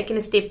personally taken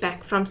a step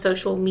back from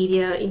social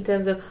media in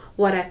terms of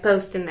what I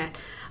post in that.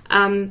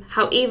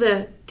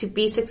 However, to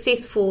be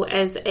successful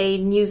as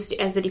a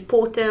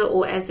reporter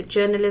or as a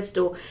journalist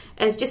or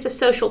as just a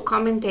social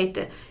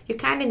commentator, you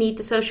kind of need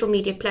the social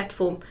media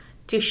platform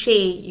to share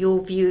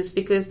your views,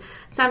 because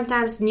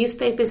sometimes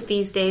newspapers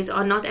these days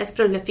are not as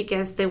prolific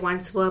as they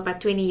once were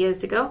about 20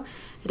 years ago.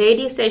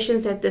 Radio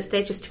stations at this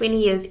stage is 20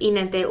 years in,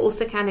 and they're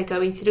also kind of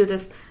going through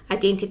this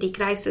identity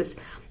crisis.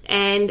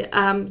 And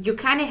you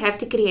kind of have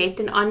to create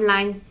an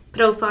online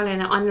profile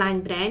and an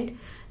online brand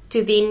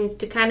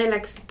to kind of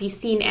like be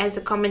seen as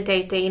a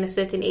commentator in a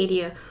certain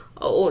area,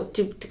 or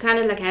to kind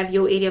of like have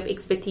your area of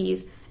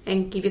expertise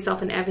and give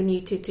yourself an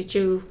avenue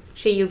to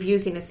share your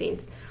views in a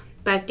sense.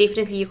 But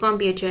definitely you can't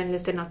be a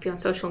journalist and not be on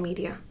social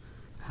media.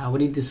 How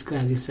would you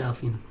describe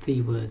yourself in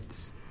 3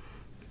 words?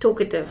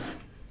 Talkative,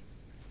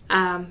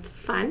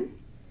 fun,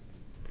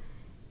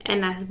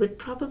 and I would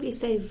probably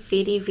say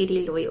very,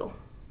 very loyal.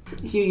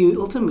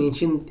 You also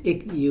mentioned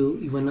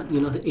you're not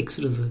an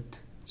extrovert,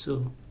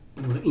 so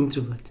you're an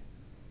introvert.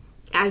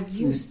 I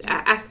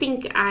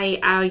think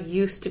I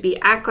used to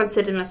be. I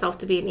consider myself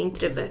to be an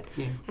introvert,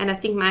 and I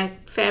think my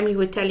family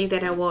would tell you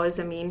that I was.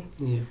 I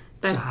mean,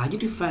 so how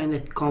did you find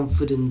that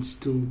confidence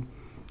to,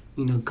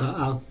 go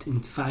out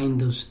and find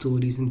those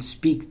stories and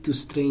speak to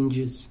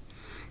strangers?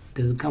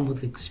 Does it come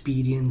with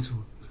experience,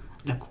 or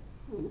like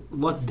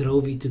what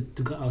drove you to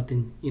go out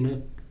and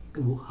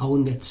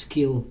hone that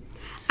skill?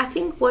 I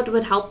think what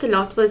helped a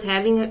lot was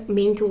having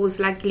mentors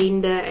like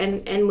Linda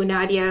and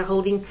Munadia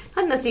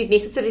not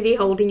necessarily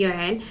holding your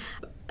hand.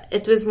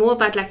 It was more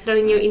about like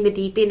throwing you in the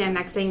deep end and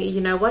like saying, you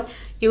know what,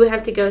 you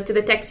have to go to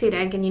the taxi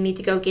rank and you need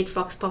to go get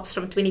Vox Pops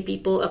from 20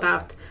 people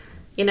about,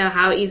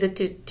 how is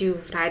it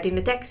to ride in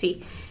a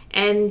taxi.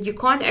 And you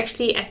can't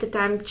actually at the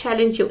time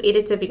challenge your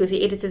editor because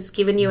your editor's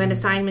given you an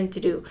assignment to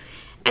do.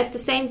 At the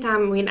same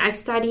time, when I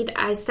studied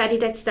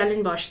at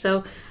Stellenbosch,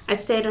 so I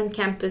stayed on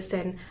campus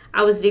and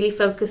I was really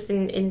focused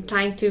in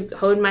trying to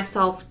hone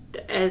myself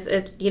as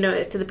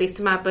to the best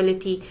of my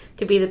ability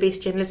to be the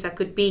best journalist I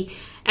could be.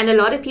 And a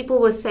lot of people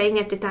were saying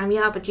at the time,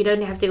 but you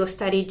don't have to go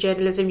study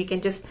journalism. You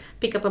can just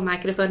pick up a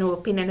microphone or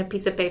a pen and a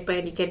piece of paper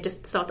and you can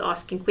just start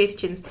asking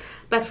questions.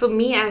 But for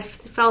me, I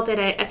felt that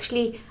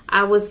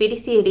I was very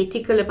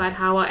theoretical about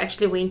how I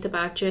actually went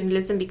about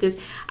journalism because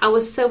I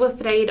was so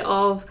afraid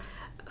of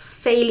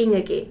failing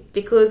again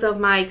because of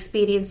my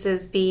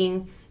experiences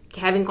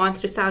having gone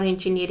through sound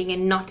engineering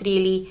and not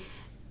really,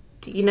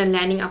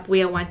 landing up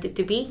where I wanted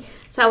to be.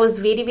 So I was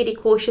very, very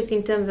cautious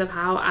in terms of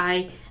how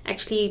I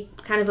actually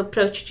kind of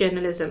approached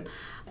journalism.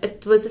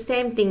 It was the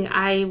same thing.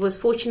 I was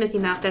fortunate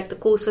enough that the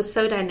course was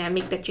so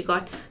dynamic that you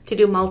got to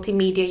do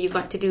multimedia, you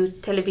got to do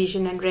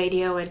television and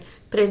radio and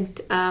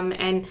print,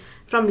 and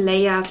from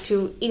layout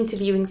to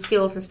interviewing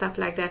skills and stuff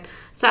like that.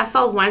 So I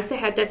felt once I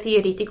had that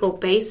theoretical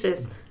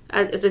basis,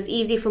 it was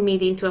easy for me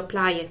then to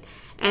apply it.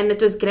 And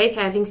it was great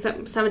having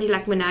somebody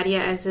like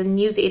Manaria as a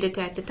news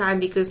editor at the time,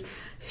 because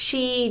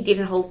she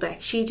didn't hold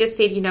back. She just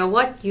said, you know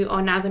what, you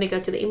are now going to go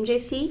to the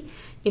MJC.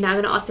 You're now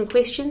going to ask them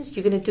questions.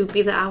 You're going to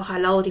be our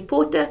halal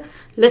reporter.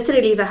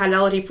 Literally the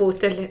halal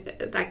reporter.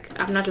 Like,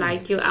 I'm not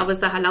lying to you. I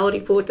was a halal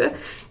reporter.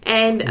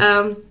 And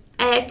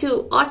I had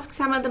to ask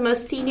some of the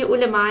most senior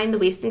ulama in the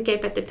Western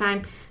Cape at the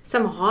time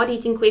some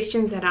hard-hitting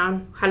questions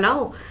around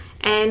halal.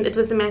 And it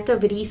was a matter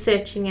of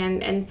researching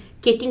and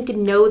getting to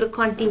know the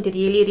content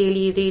really,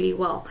 really, really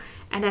well.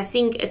 And I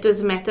think it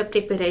was a matter of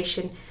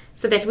preparation,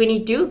 so that when you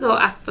do go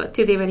up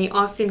to them and you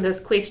ask them those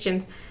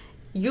questions,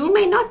 you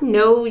may not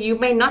know, you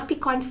may not be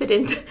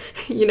confident,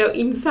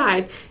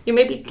 inside. You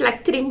may be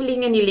like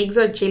trembling and your legs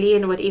are jelly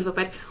and whatever.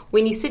 But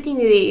when you're sitting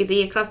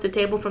there across the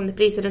table from the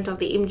president of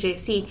the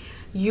MJC,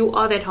 you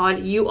are that hard,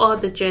 you are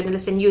the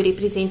journalist and you're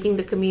representing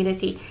the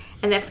community.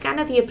 And that's kind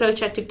of the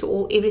approach I took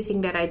to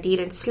everything that I did.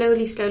 And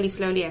slowly,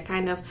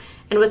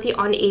 and with the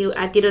on air,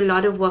 I did a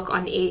lot of work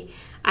on air.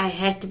 I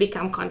had to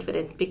become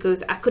confident,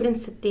 because I couldn't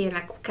sit there and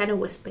like kind of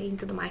whisper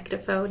into the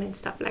microphone and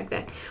stuff like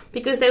that.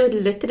 Because they would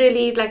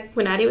literally, like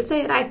when I would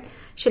say, right,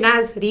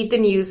 Shanaz, read the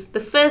news. The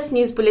first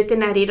news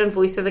bulletin I read on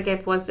Voice of the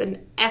Cape was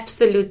an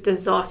absolute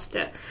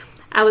disaster.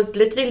 I was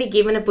literally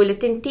given a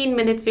bulletin 10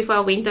 minutes before I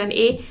went on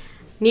air.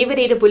 Never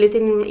read a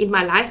bulletin in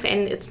my life,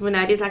 and it's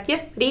Munadi's like,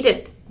 yeah, read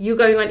it. You're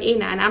going on air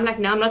now. And I'm like,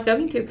 no, I'm not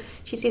going to.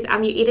 She says,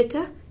 I'm your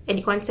editor, and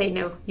you can't say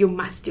no. You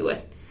must do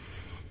it.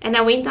 And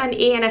I went on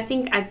air, and I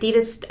think I did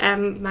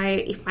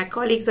if my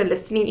colleagues are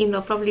listening in,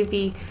 they'll probably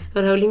be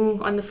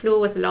rolling on the floor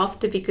with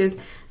laughter, because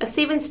a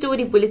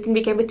 7-story bulletin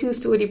became a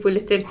 2-story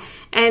bulletin.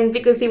 And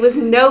because there was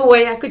no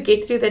way I could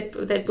get through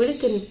that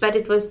bulletin, but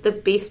it was the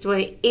best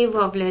way ever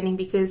of learning,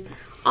 because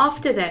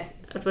after that,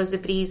 it was a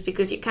breeze,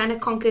 because you kind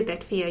of conquered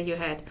that fear you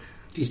had.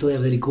 Do you still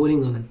have the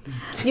recording of it?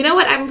 You know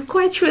what? I'm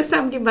quite sure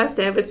somebody must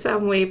have it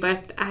somewhere,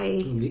 but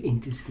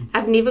Interesting.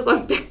 I've never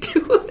gone back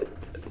to it.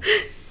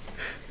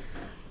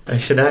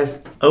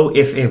 Shanaz,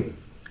 OFM.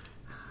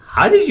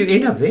 How did you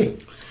end up there?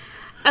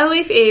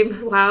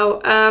 OFM, wow.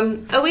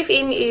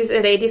 OFM is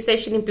a radio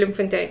station in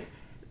Bloemfontein.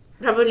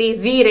 Probably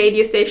the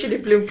radio station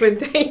in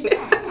Bloemfontein.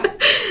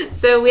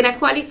 So when I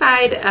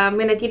qualified,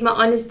 when I did my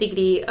honours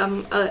degree,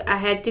 I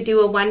had to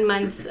do a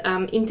 1-month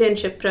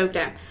internship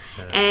program.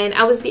 And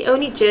I was the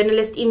only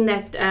journalist in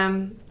that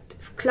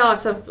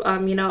class of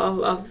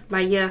my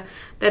year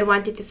that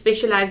wanted to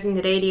specialize in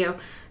radio.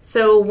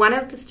 So one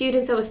of the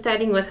students I was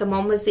studying with, her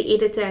mom was the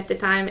editor at the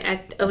time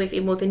at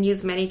OFM, or the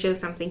news manager or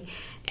something.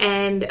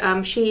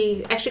 And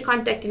she actually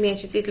contacted me and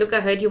she says, look,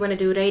 I heard you want to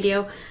do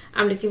radio.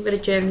 I'm looking for a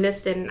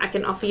journalist and I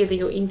can offer you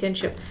your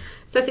internship.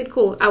 So I said,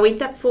 cool. I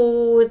went up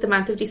for the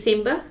month of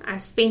December. I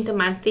spent a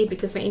month there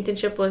because my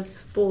internship was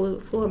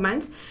for a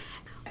month.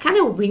 I kind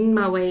of winged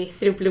my way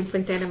through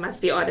Bloemfontein, I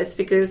must be honest,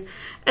 because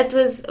it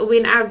was,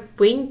 when I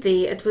went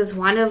there, it was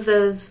one of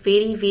those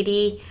very,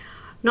 very,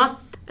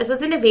 it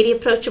wasn't a very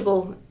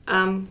approachable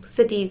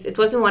cities. It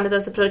wasn't one of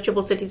those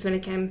approachable cities when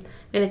it came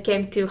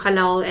to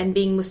halal and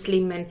being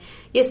Muslim. And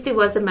yes, there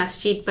was a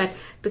masjid, but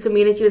the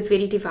community was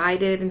very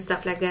divided and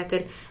stuff like that.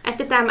 And at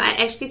the time, I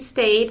actually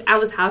stayed. I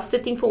was house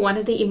sitting for one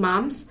of the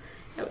imams,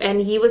 and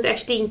he was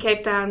actually in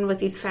Cape Town with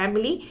his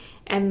family.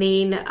 And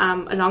then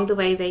along the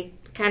way, they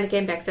kind of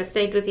came back, so I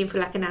stayed with him for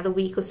like another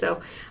week or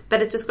so.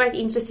 But it was quite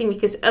interesting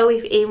because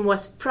OFM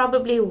was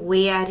probably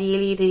where I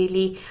really,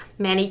 really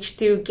managed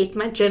to get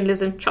my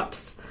journalism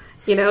chops.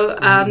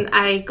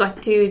 I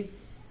got to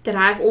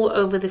drive all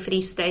over the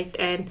Free State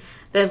and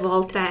the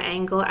Vaal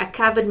Triangle. I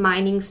covered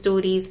mining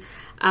stories.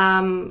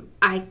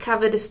 I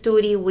covered a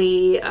story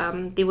where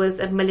there was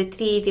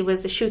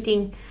a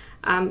shooting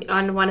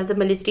on one of the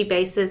military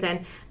bases,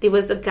 and there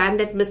was a gun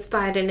that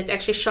misfired and it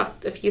actually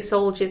shot a few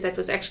soldiers. That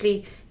was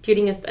actually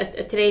during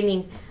a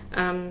training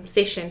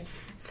session.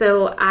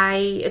 So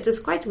it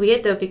was quite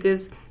weird though,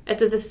 because it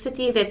was a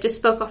city that just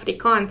spoke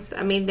Afrikaans.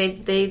 I mean,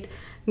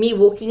 me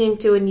walking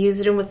into a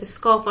newsroom with a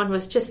scarf on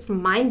was just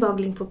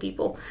mind-boggling for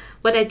people.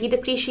 What I did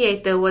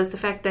appreciate though was the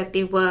fact that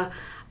they were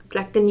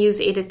like the news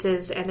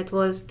editors, and it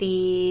was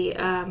the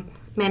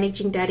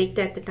managing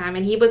director at the time,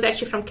 and he was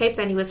actually from Cape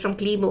Town. He was from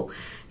Gleemo.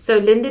 So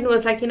Lyndon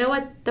was like, you know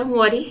what, don't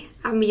worry,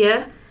 I'm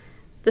here,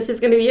 this is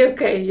going to be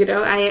okay.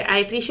 I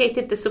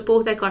appreciated the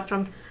support I got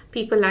from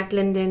people like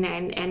Lyndon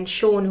and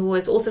Sean, who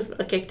was also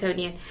a Cape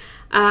Townian.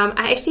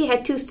 I actually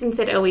had 2 stints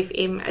at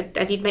OFM.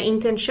 I did my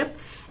internship,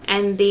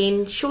 and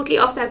then shortly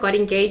after I got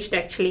engaged,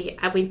 actually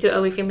I went to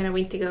OFM and I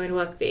went to go and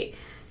work there.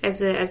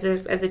 as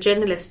a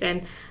journalist,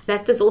 and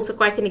that was also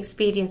quite an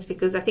experience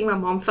because I think my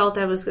mom felt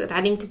I was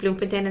running to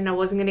Bloemfontein and I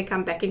wasn't going to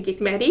come back and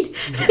get married.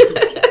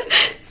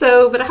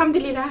 So, but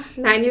alhamdulillah,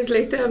 9 years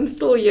later, I'm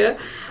still here,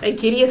 and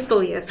Giri is still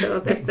here, so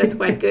that's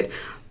quite good.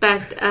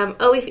 But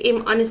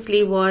OFM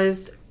honestly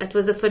was a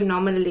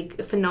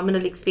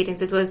phenomenal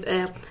experience. It was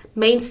a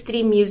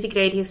mainstream music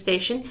radio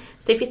station.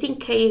 So if you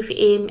think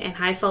KFM and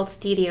Highveld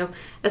Stereo,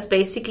 it's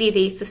basically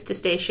the sister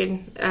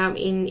station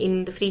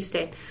in the Free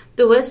State.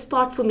 The worst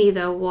part for me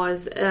though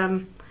was,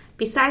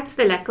 besides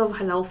the lack of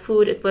halal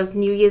food, it was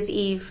New Year's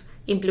Eve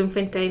in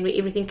Bloemfontein where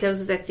everything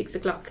closes at 6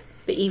 o'clock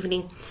the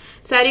evening.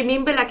 So I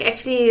remember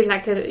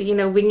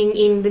winging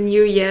in the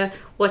new year,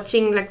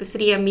 watching like the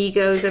Three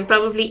Amigos and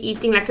probably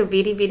eating like a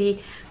very, very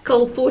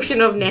cold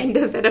portion of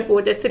Nando's that I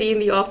bought at 3 in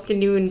the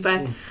afternoon.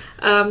 But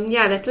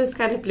that was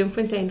kind of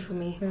Bloemfontein for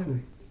me.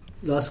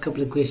 Last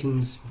couple of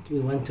questions.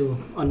 We want to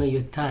honor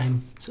your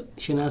time. So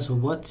Shanaz,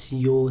 what's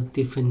your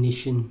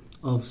definition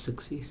of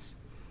success?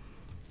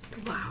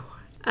 Wow.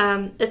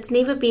 It's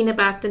never been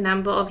about the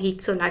number of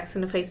hits or likes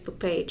on a Facebook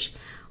page,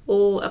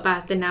 or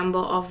about the number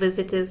of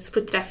visitors,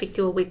 foot traffic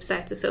to a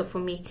website or so for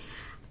me.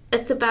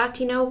 It's about,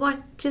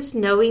 just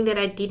knowing that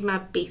I did my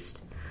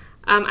best.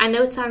 I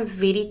know it sounds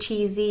very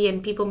cheesy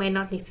and people may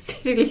not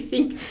necessarily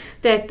think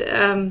that,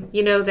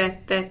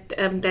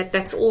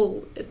 that's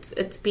all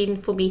it's been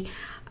for me.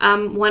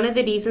 One of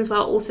the reasons why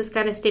I also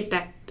kind of stepped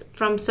back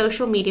from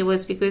social media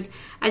was because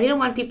I didn't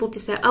want people to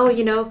say,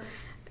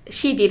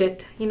 she did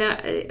it.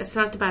 It's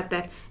not about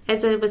that.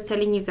 As I was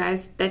telling you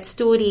guys, that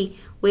story,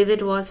 whether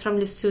it was from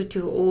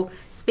Lesotho or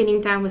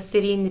spending time with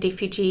Syrian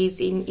refugees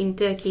in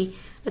Turkey,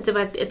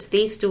 it's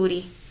their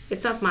story.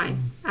 It's not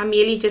mine. I'm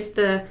merely just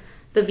the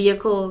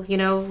vehicle,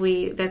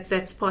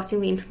 that's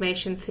passing the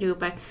information through.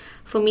 But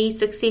for me,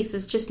 success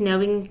is just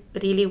knowing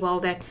really well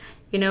that,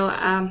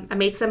 I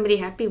made somebody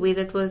happy,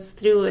 whether it was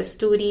through a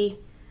story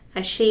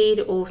I shared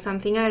or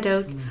something I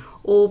wrote,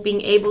 or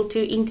being able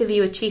to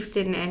interview a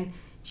chieftain and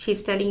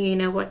she's telling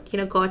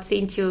you, God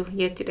sent you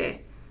here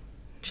today.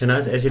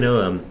 Shanaz, as you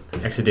know,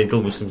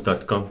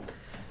 accidentalmuslims.com,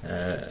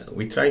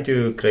 we try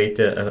to create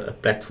a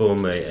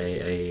platform,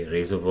 a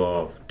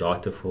reservoir of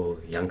data for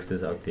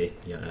youngsters out there,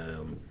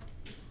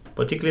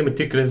 particularly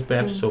matriculants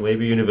perhaps, or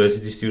maybe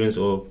university students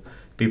or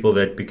people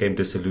that became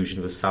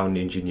disillusioned with sound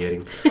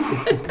engineering.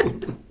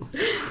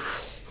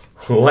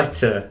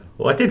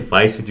 What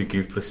advice would you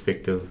give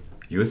prospective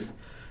youth,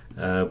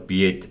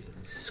 be it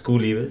school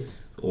leavers,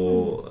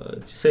 or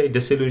say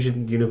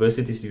disillusioned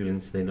university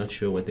students? They're not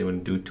sure what they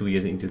want to do 2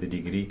 years into the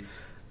degree.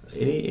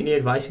 Any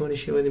advice you want to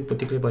share with them,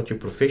 particularly about your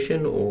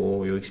profession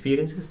or your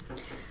experiences?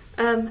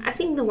 I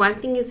think the one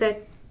thing is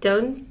that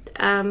don't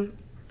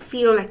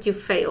feel like you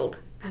failed.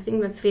 I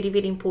think that's very,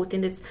 very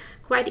important. It's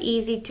quite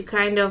easy to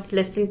kind of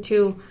listen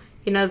to,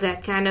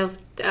 that kind of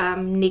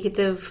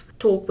negative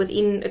talk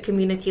within a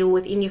community or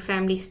within your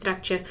family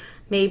structure.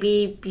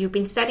 Maybe you've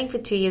been studying for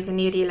 2 years and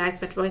you realize,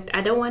 but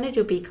I don't want to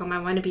do BCom, I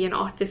want to be an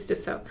artist or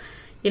so.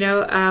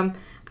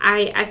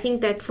 I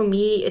think that for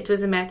me, it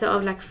was a matter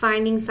of like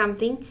finding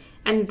something,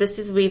 and this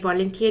is where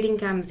volunteering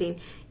comes in.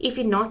 If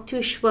you're not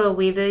too sure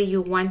whether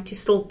you want to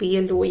still be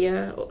a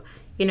lawyer, or,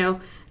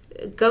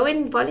 go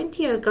and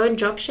volunteer, go and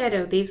job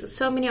shadow. There's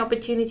so many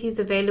opportunities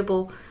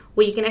available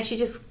where you can actually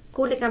just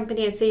call a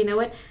company and say, you know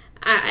what,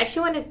 I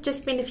actually want to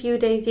just spend a few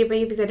days here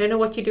because I don't know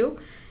what you do.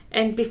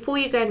 And before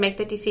you go and make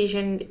that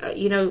decision,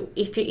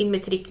 if you're in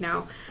matric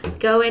now,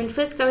 go and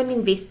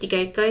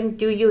investigate, go and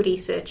do your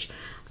research,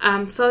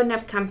 phone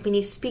up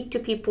companies, speak to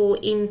people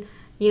in,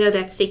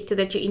 that sector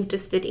that you're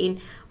interested in.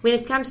 When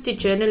it comes to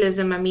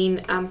journalism,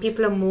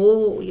 people are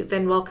more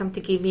than welcome to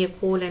give me a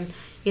call, and,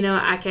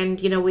 I can,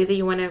 whether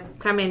you want to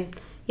come and,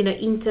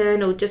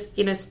 intern or just,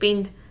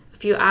 spend a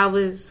few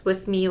hours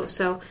with me or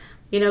so,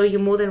 you're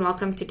more than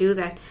welcome to do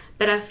that.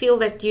 But I feel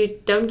that you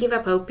don't give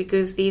up hope,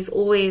 because there's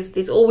always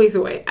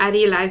a way. I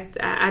realized,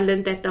 I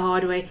learned that the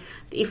hard way.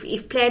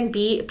 If plan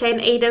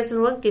A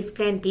doesn't work, there's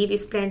plan B,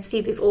 there's plan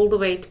C, there's all the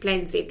way to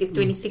plan Z. There's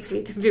 26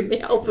 letters in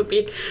the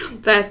alphabet.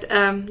 But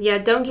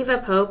don't give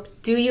up hope.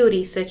 Do your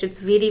research. It's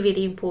very,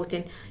 very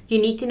important. You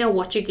need to know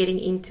what you're getting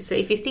into. So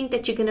if you think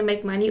that you're going to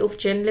make money off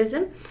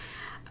journalism,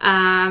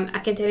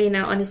 I can tell you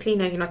now, honestly,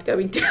 no, you're not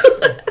going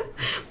to.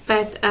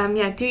 But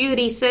do your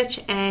research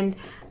and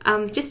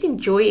just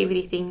enjoy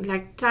everything.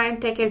 Like, try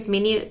and take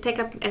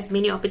up as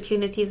many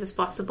opportunities as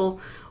possible,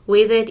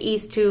 whether it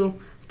is to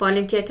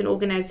volunteer at an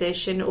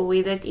organization, or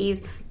whether it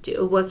is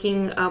to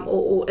working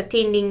or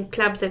attending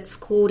clubs at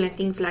school and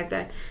things like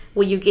that,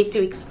 where you get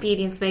to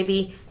experience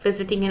maybe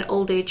visiting an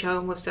old age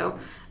home or so.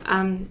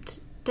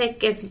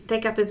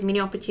 Take up as many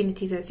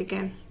opportunities as you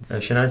can.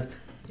 Shanaz,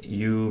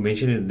 you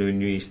mentioned it when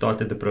we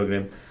started the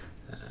program,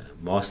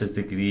 master's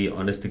degree,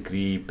 honors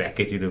degree, back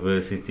at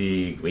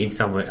university, went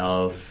somewhere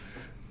else.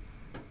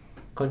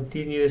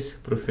 Continuous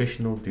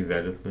professional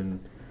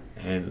development,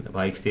 and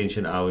by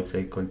extension I would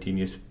say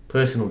continuous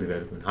personal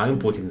development. How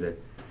important is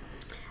that?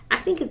 I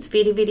think it's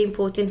very, very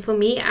important. For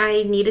me,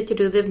 I needed to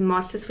do the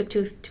masters for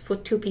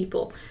two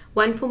people.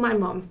 One for my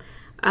mom.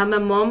 My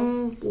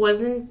mom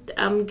wasn't,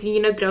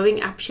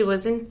 growing up, she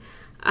wasn't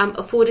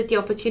afforded the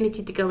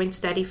opportunity to go and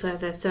study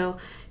further. So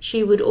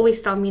she would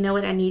always tell me, you know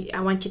what, I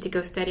want you to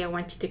go study, I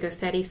want you to go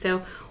study.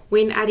 So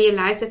when I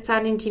realized that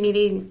sound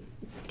engineering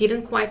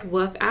didn't quite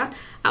work out,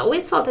 I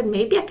always felt that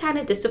maybe I kind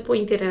of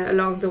disappointed her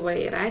along the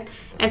way, right?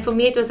 And for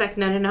me, it was like,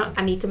 no,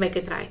 I need to make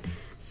it right.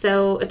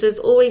 So it was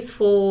always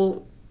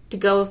to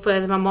go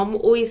further. My mom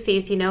always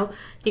says, you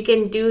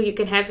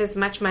can have as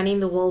much money in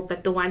the world,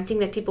 but the one thing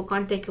that people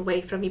can't take away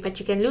from you, but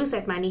you can lose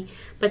that money,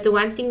 but the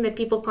one thing that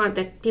people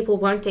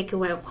won't take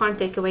away or can't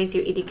take away is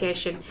your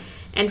education.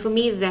 And for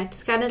me,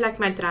 that's kind of like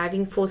my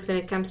driving force when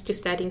it comes to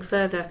studying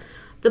further.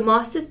 The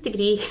master's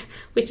degree,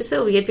 which is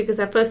so weird because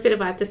I posted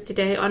about this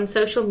today on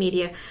social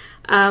media,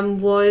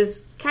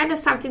 was kind of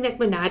something that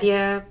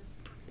Munadia,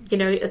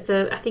 it's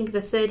I think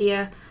the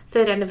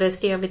third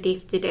anniversary of her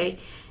death today.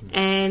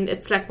 And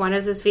it's like one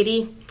of those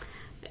very,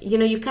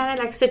 you kind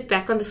of like sit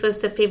back on the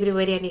 1st of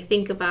February and you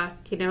think about,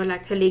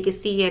 like her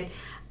legacy. And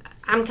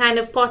I'm kind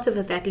of part of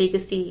that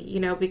legacy,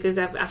 because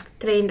I've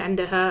trained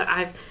under her.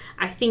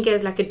 I think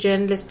as like a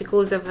journalist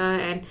because of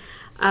her.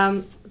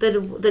 And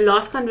the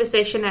last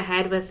conversation I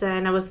had with her,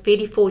 and I was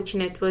very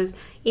fortunate, was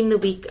in the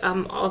week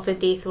of her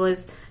death,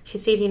 was she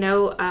said,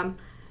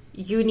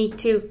 you need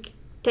to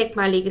take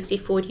my legacy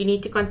forward. You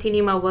need to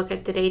continue my work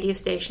at the radio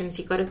stations.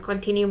 You got to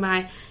continue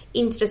my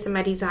interest and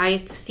my desire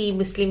to see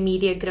Muslim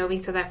media grow in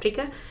South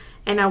Africa.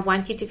 And I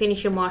want you to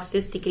finish your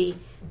master's degree,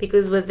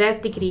 because with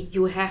that degree,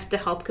 you have to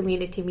help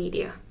community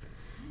media.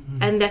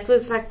 And that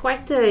was like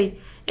quite a,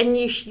 and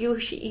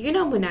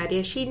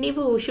Munadia,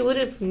 she would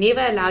have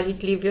never allowed you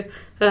to leave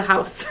her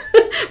house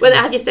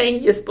without you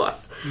saying yes,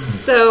 boss.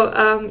 So,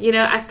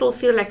 I still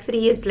feel like 3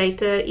 years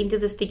later into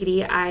this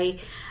degree, I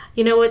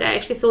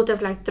actually thought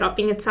of like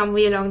dropping it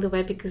somewhere along the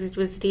way, because it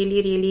was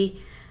really,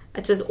 really,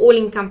 it was all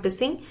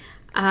encompassing.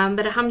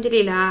 But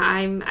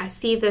alhamdulillah, I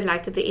see the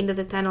light at the end of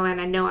the tunnel,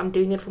 and I know I'm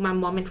doing it for my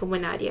mom and for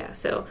Munadia.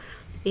 So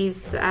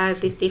there's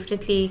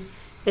definitely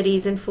a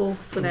reason for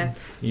that.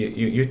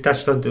 You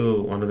touched on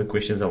to one of the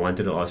questions I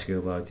wanted to ask you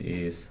about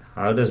is,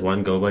 how does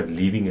one go about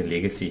leaving a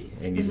legacy,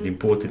 and is it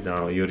important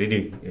now? You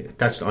already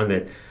touched on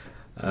that.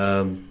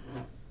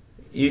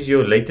 Is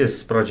your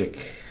latest project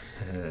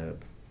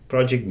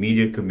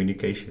Media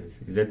Communications,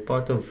 is that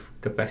part of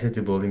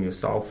capacity building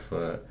yourself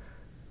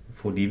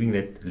for leaving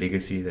that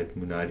legacy that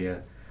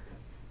Munadia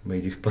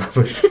made you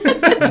promise?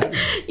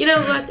 You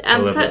know what?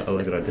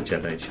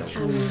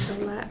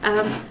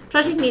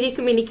 Project Media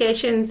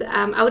Communications,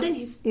 I wouldn't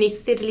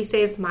necessarily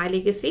say it's my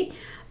legacy,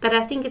 but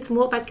I think it's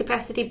more about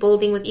capacity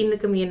building within the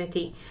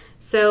community.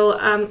 So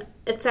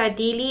it's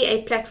ideally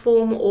a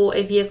platform or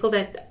a vehicle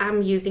that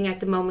I'm using at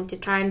the moment to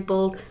try and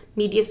build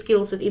media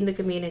skills within the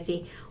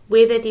community,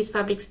 whether it is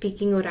public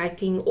speaking or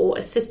writing, or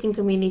assisting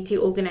community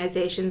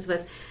organizations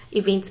with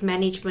events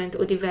management,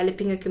 or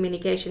developing a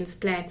communications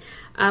plan.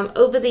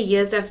 Over the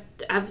years, I've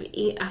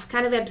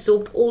kind of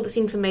absorbed all this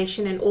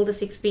information and all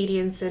this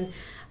experience, and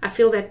I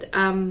feel that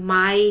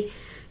my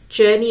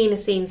journey, in a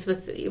sense,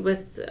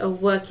 with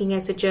working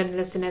as a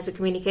journalist and as a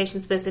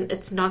communications person,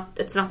 it's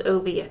not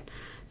over yet.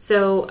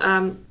 So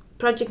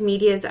Project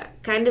Media is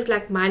kind of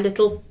like my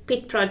little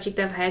pet project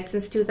I've had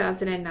since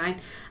 2009.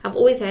 I've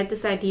always had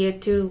this idea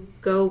to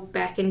go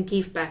back and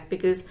give back,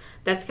 because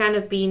that's kind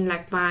of been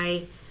like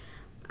my,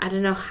 I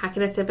don't know, how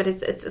can I say, but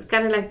it's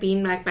kind of like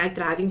being like my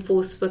driving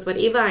force with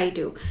whatever I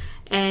do.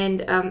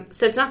 And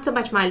so it's not so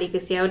much my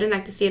legacy. I wouldn't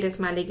like to see it as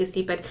my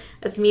legacy, but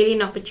it's merely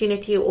an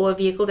opportunity or a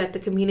vehicle that the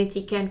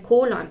community can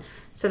call on,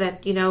 so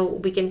that,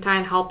 we can try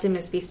and help them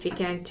as best we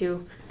can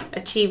to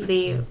achieve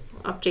their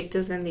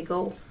objectives and their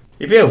goals.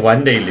 If you have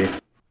one day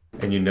left,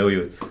 and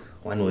it's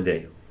one more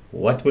day,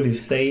 what will you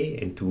say,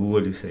 and to who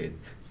will you say it?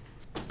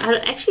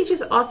 I'll actually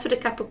just ask for a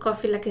cup of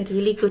coffee, like a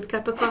really good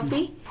cup of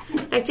coffee.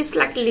 Just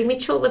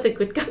limit chill with a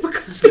good cup of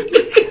coffee.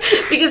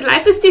 Because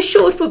life is too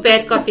short for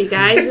bad coffee,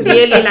 guys.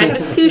 Really, life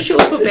is too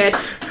short for bad.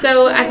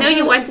 So I know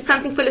you wanted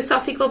something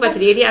philosophical, but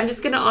really, I'm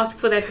just going to ask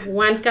for that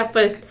one cup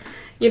of,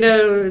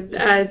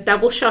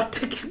 double shot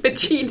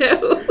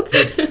cappuccino.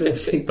 That's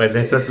perfect. But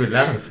that's what we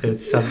love.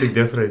 It's something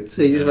different.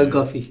 So you just want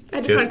coffee? I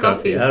just want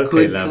coffee. Okay,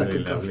 good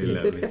lovely.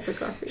 Good cup of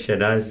coffee.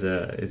 Shahnaz,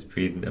 it's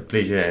been a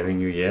pleasure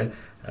having you here.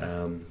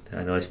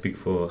 I know I speak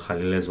for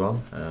Khalil as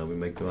well. We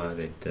make dua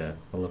that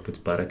Allah puts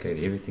barakah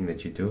in everything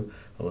that you do.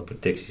 Allah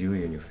protects you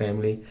and your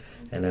family.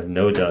 And I have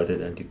no doubt that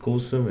Auntie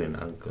Kulsum and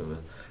Uncle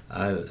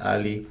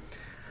Ali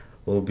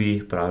will be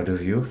proud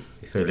of you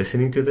if they're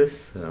listening to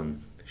this.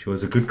 She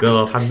was a good girl,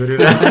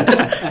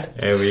 alhamdulillah.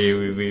 And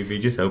we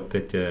just hope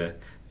that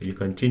you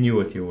continue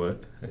with your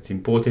work. It's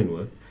important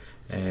work.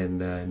 And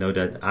no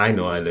doubt, I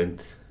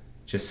learned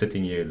just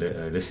sitting here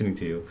listening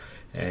to you.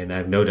 And I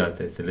have no doubt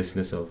that the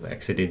listeners of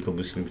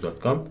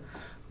accidentalmuslims.com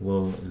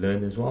will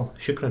learn as well.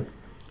 Shukran.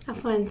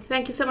 Afwan,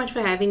 thank you so much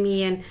for having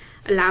me and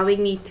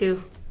allowing me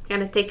to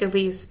kind of take over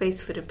your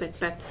space for a bit.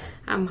 But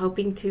I'm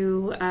hoping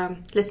to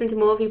listen to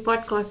more of your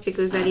podcasts,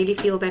 because I really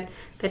feel that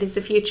is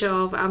the future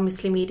of our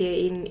Muslim media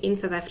in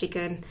South Africa.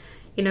 And,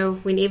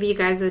 whenever you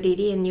guys are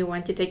ready and you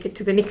want to take it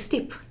to the next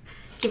step,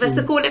 Give us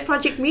a call at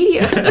Project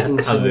Media. Inshallah.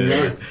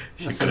 Shukran.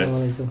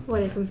 Assalamualaikum.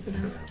 Walaikum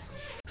salam.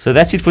 So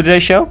that's it for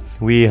today's show.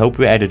 We hope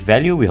we added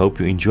value. We hope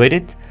you enjoyed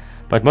it.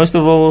 But most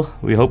of all,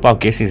 we hope our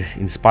guest has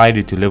inspired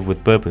you to live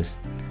with purpose.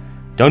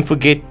 Don't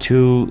forget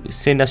to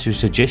send us your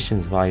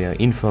suggestions via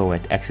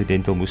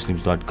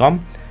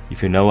info@accidentalmuslims.com.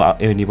 If you know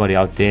anybody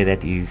out there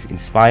that is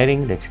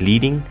inspiring, that's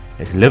leading,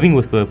 that's living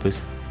with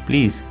purpose,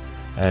 please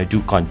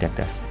do contact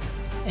us.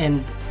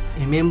 And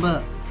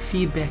remember,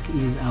 feedback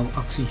is our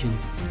oxygen.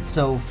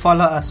 So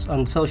follow us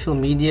on social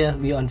media.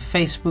 We're on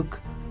Facebook,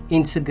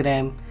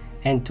 Instagram,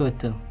 and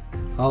Twitter.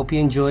 I hope you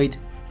enjoyed.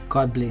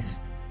 God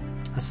bless.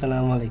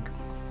 Assalamu alaikum.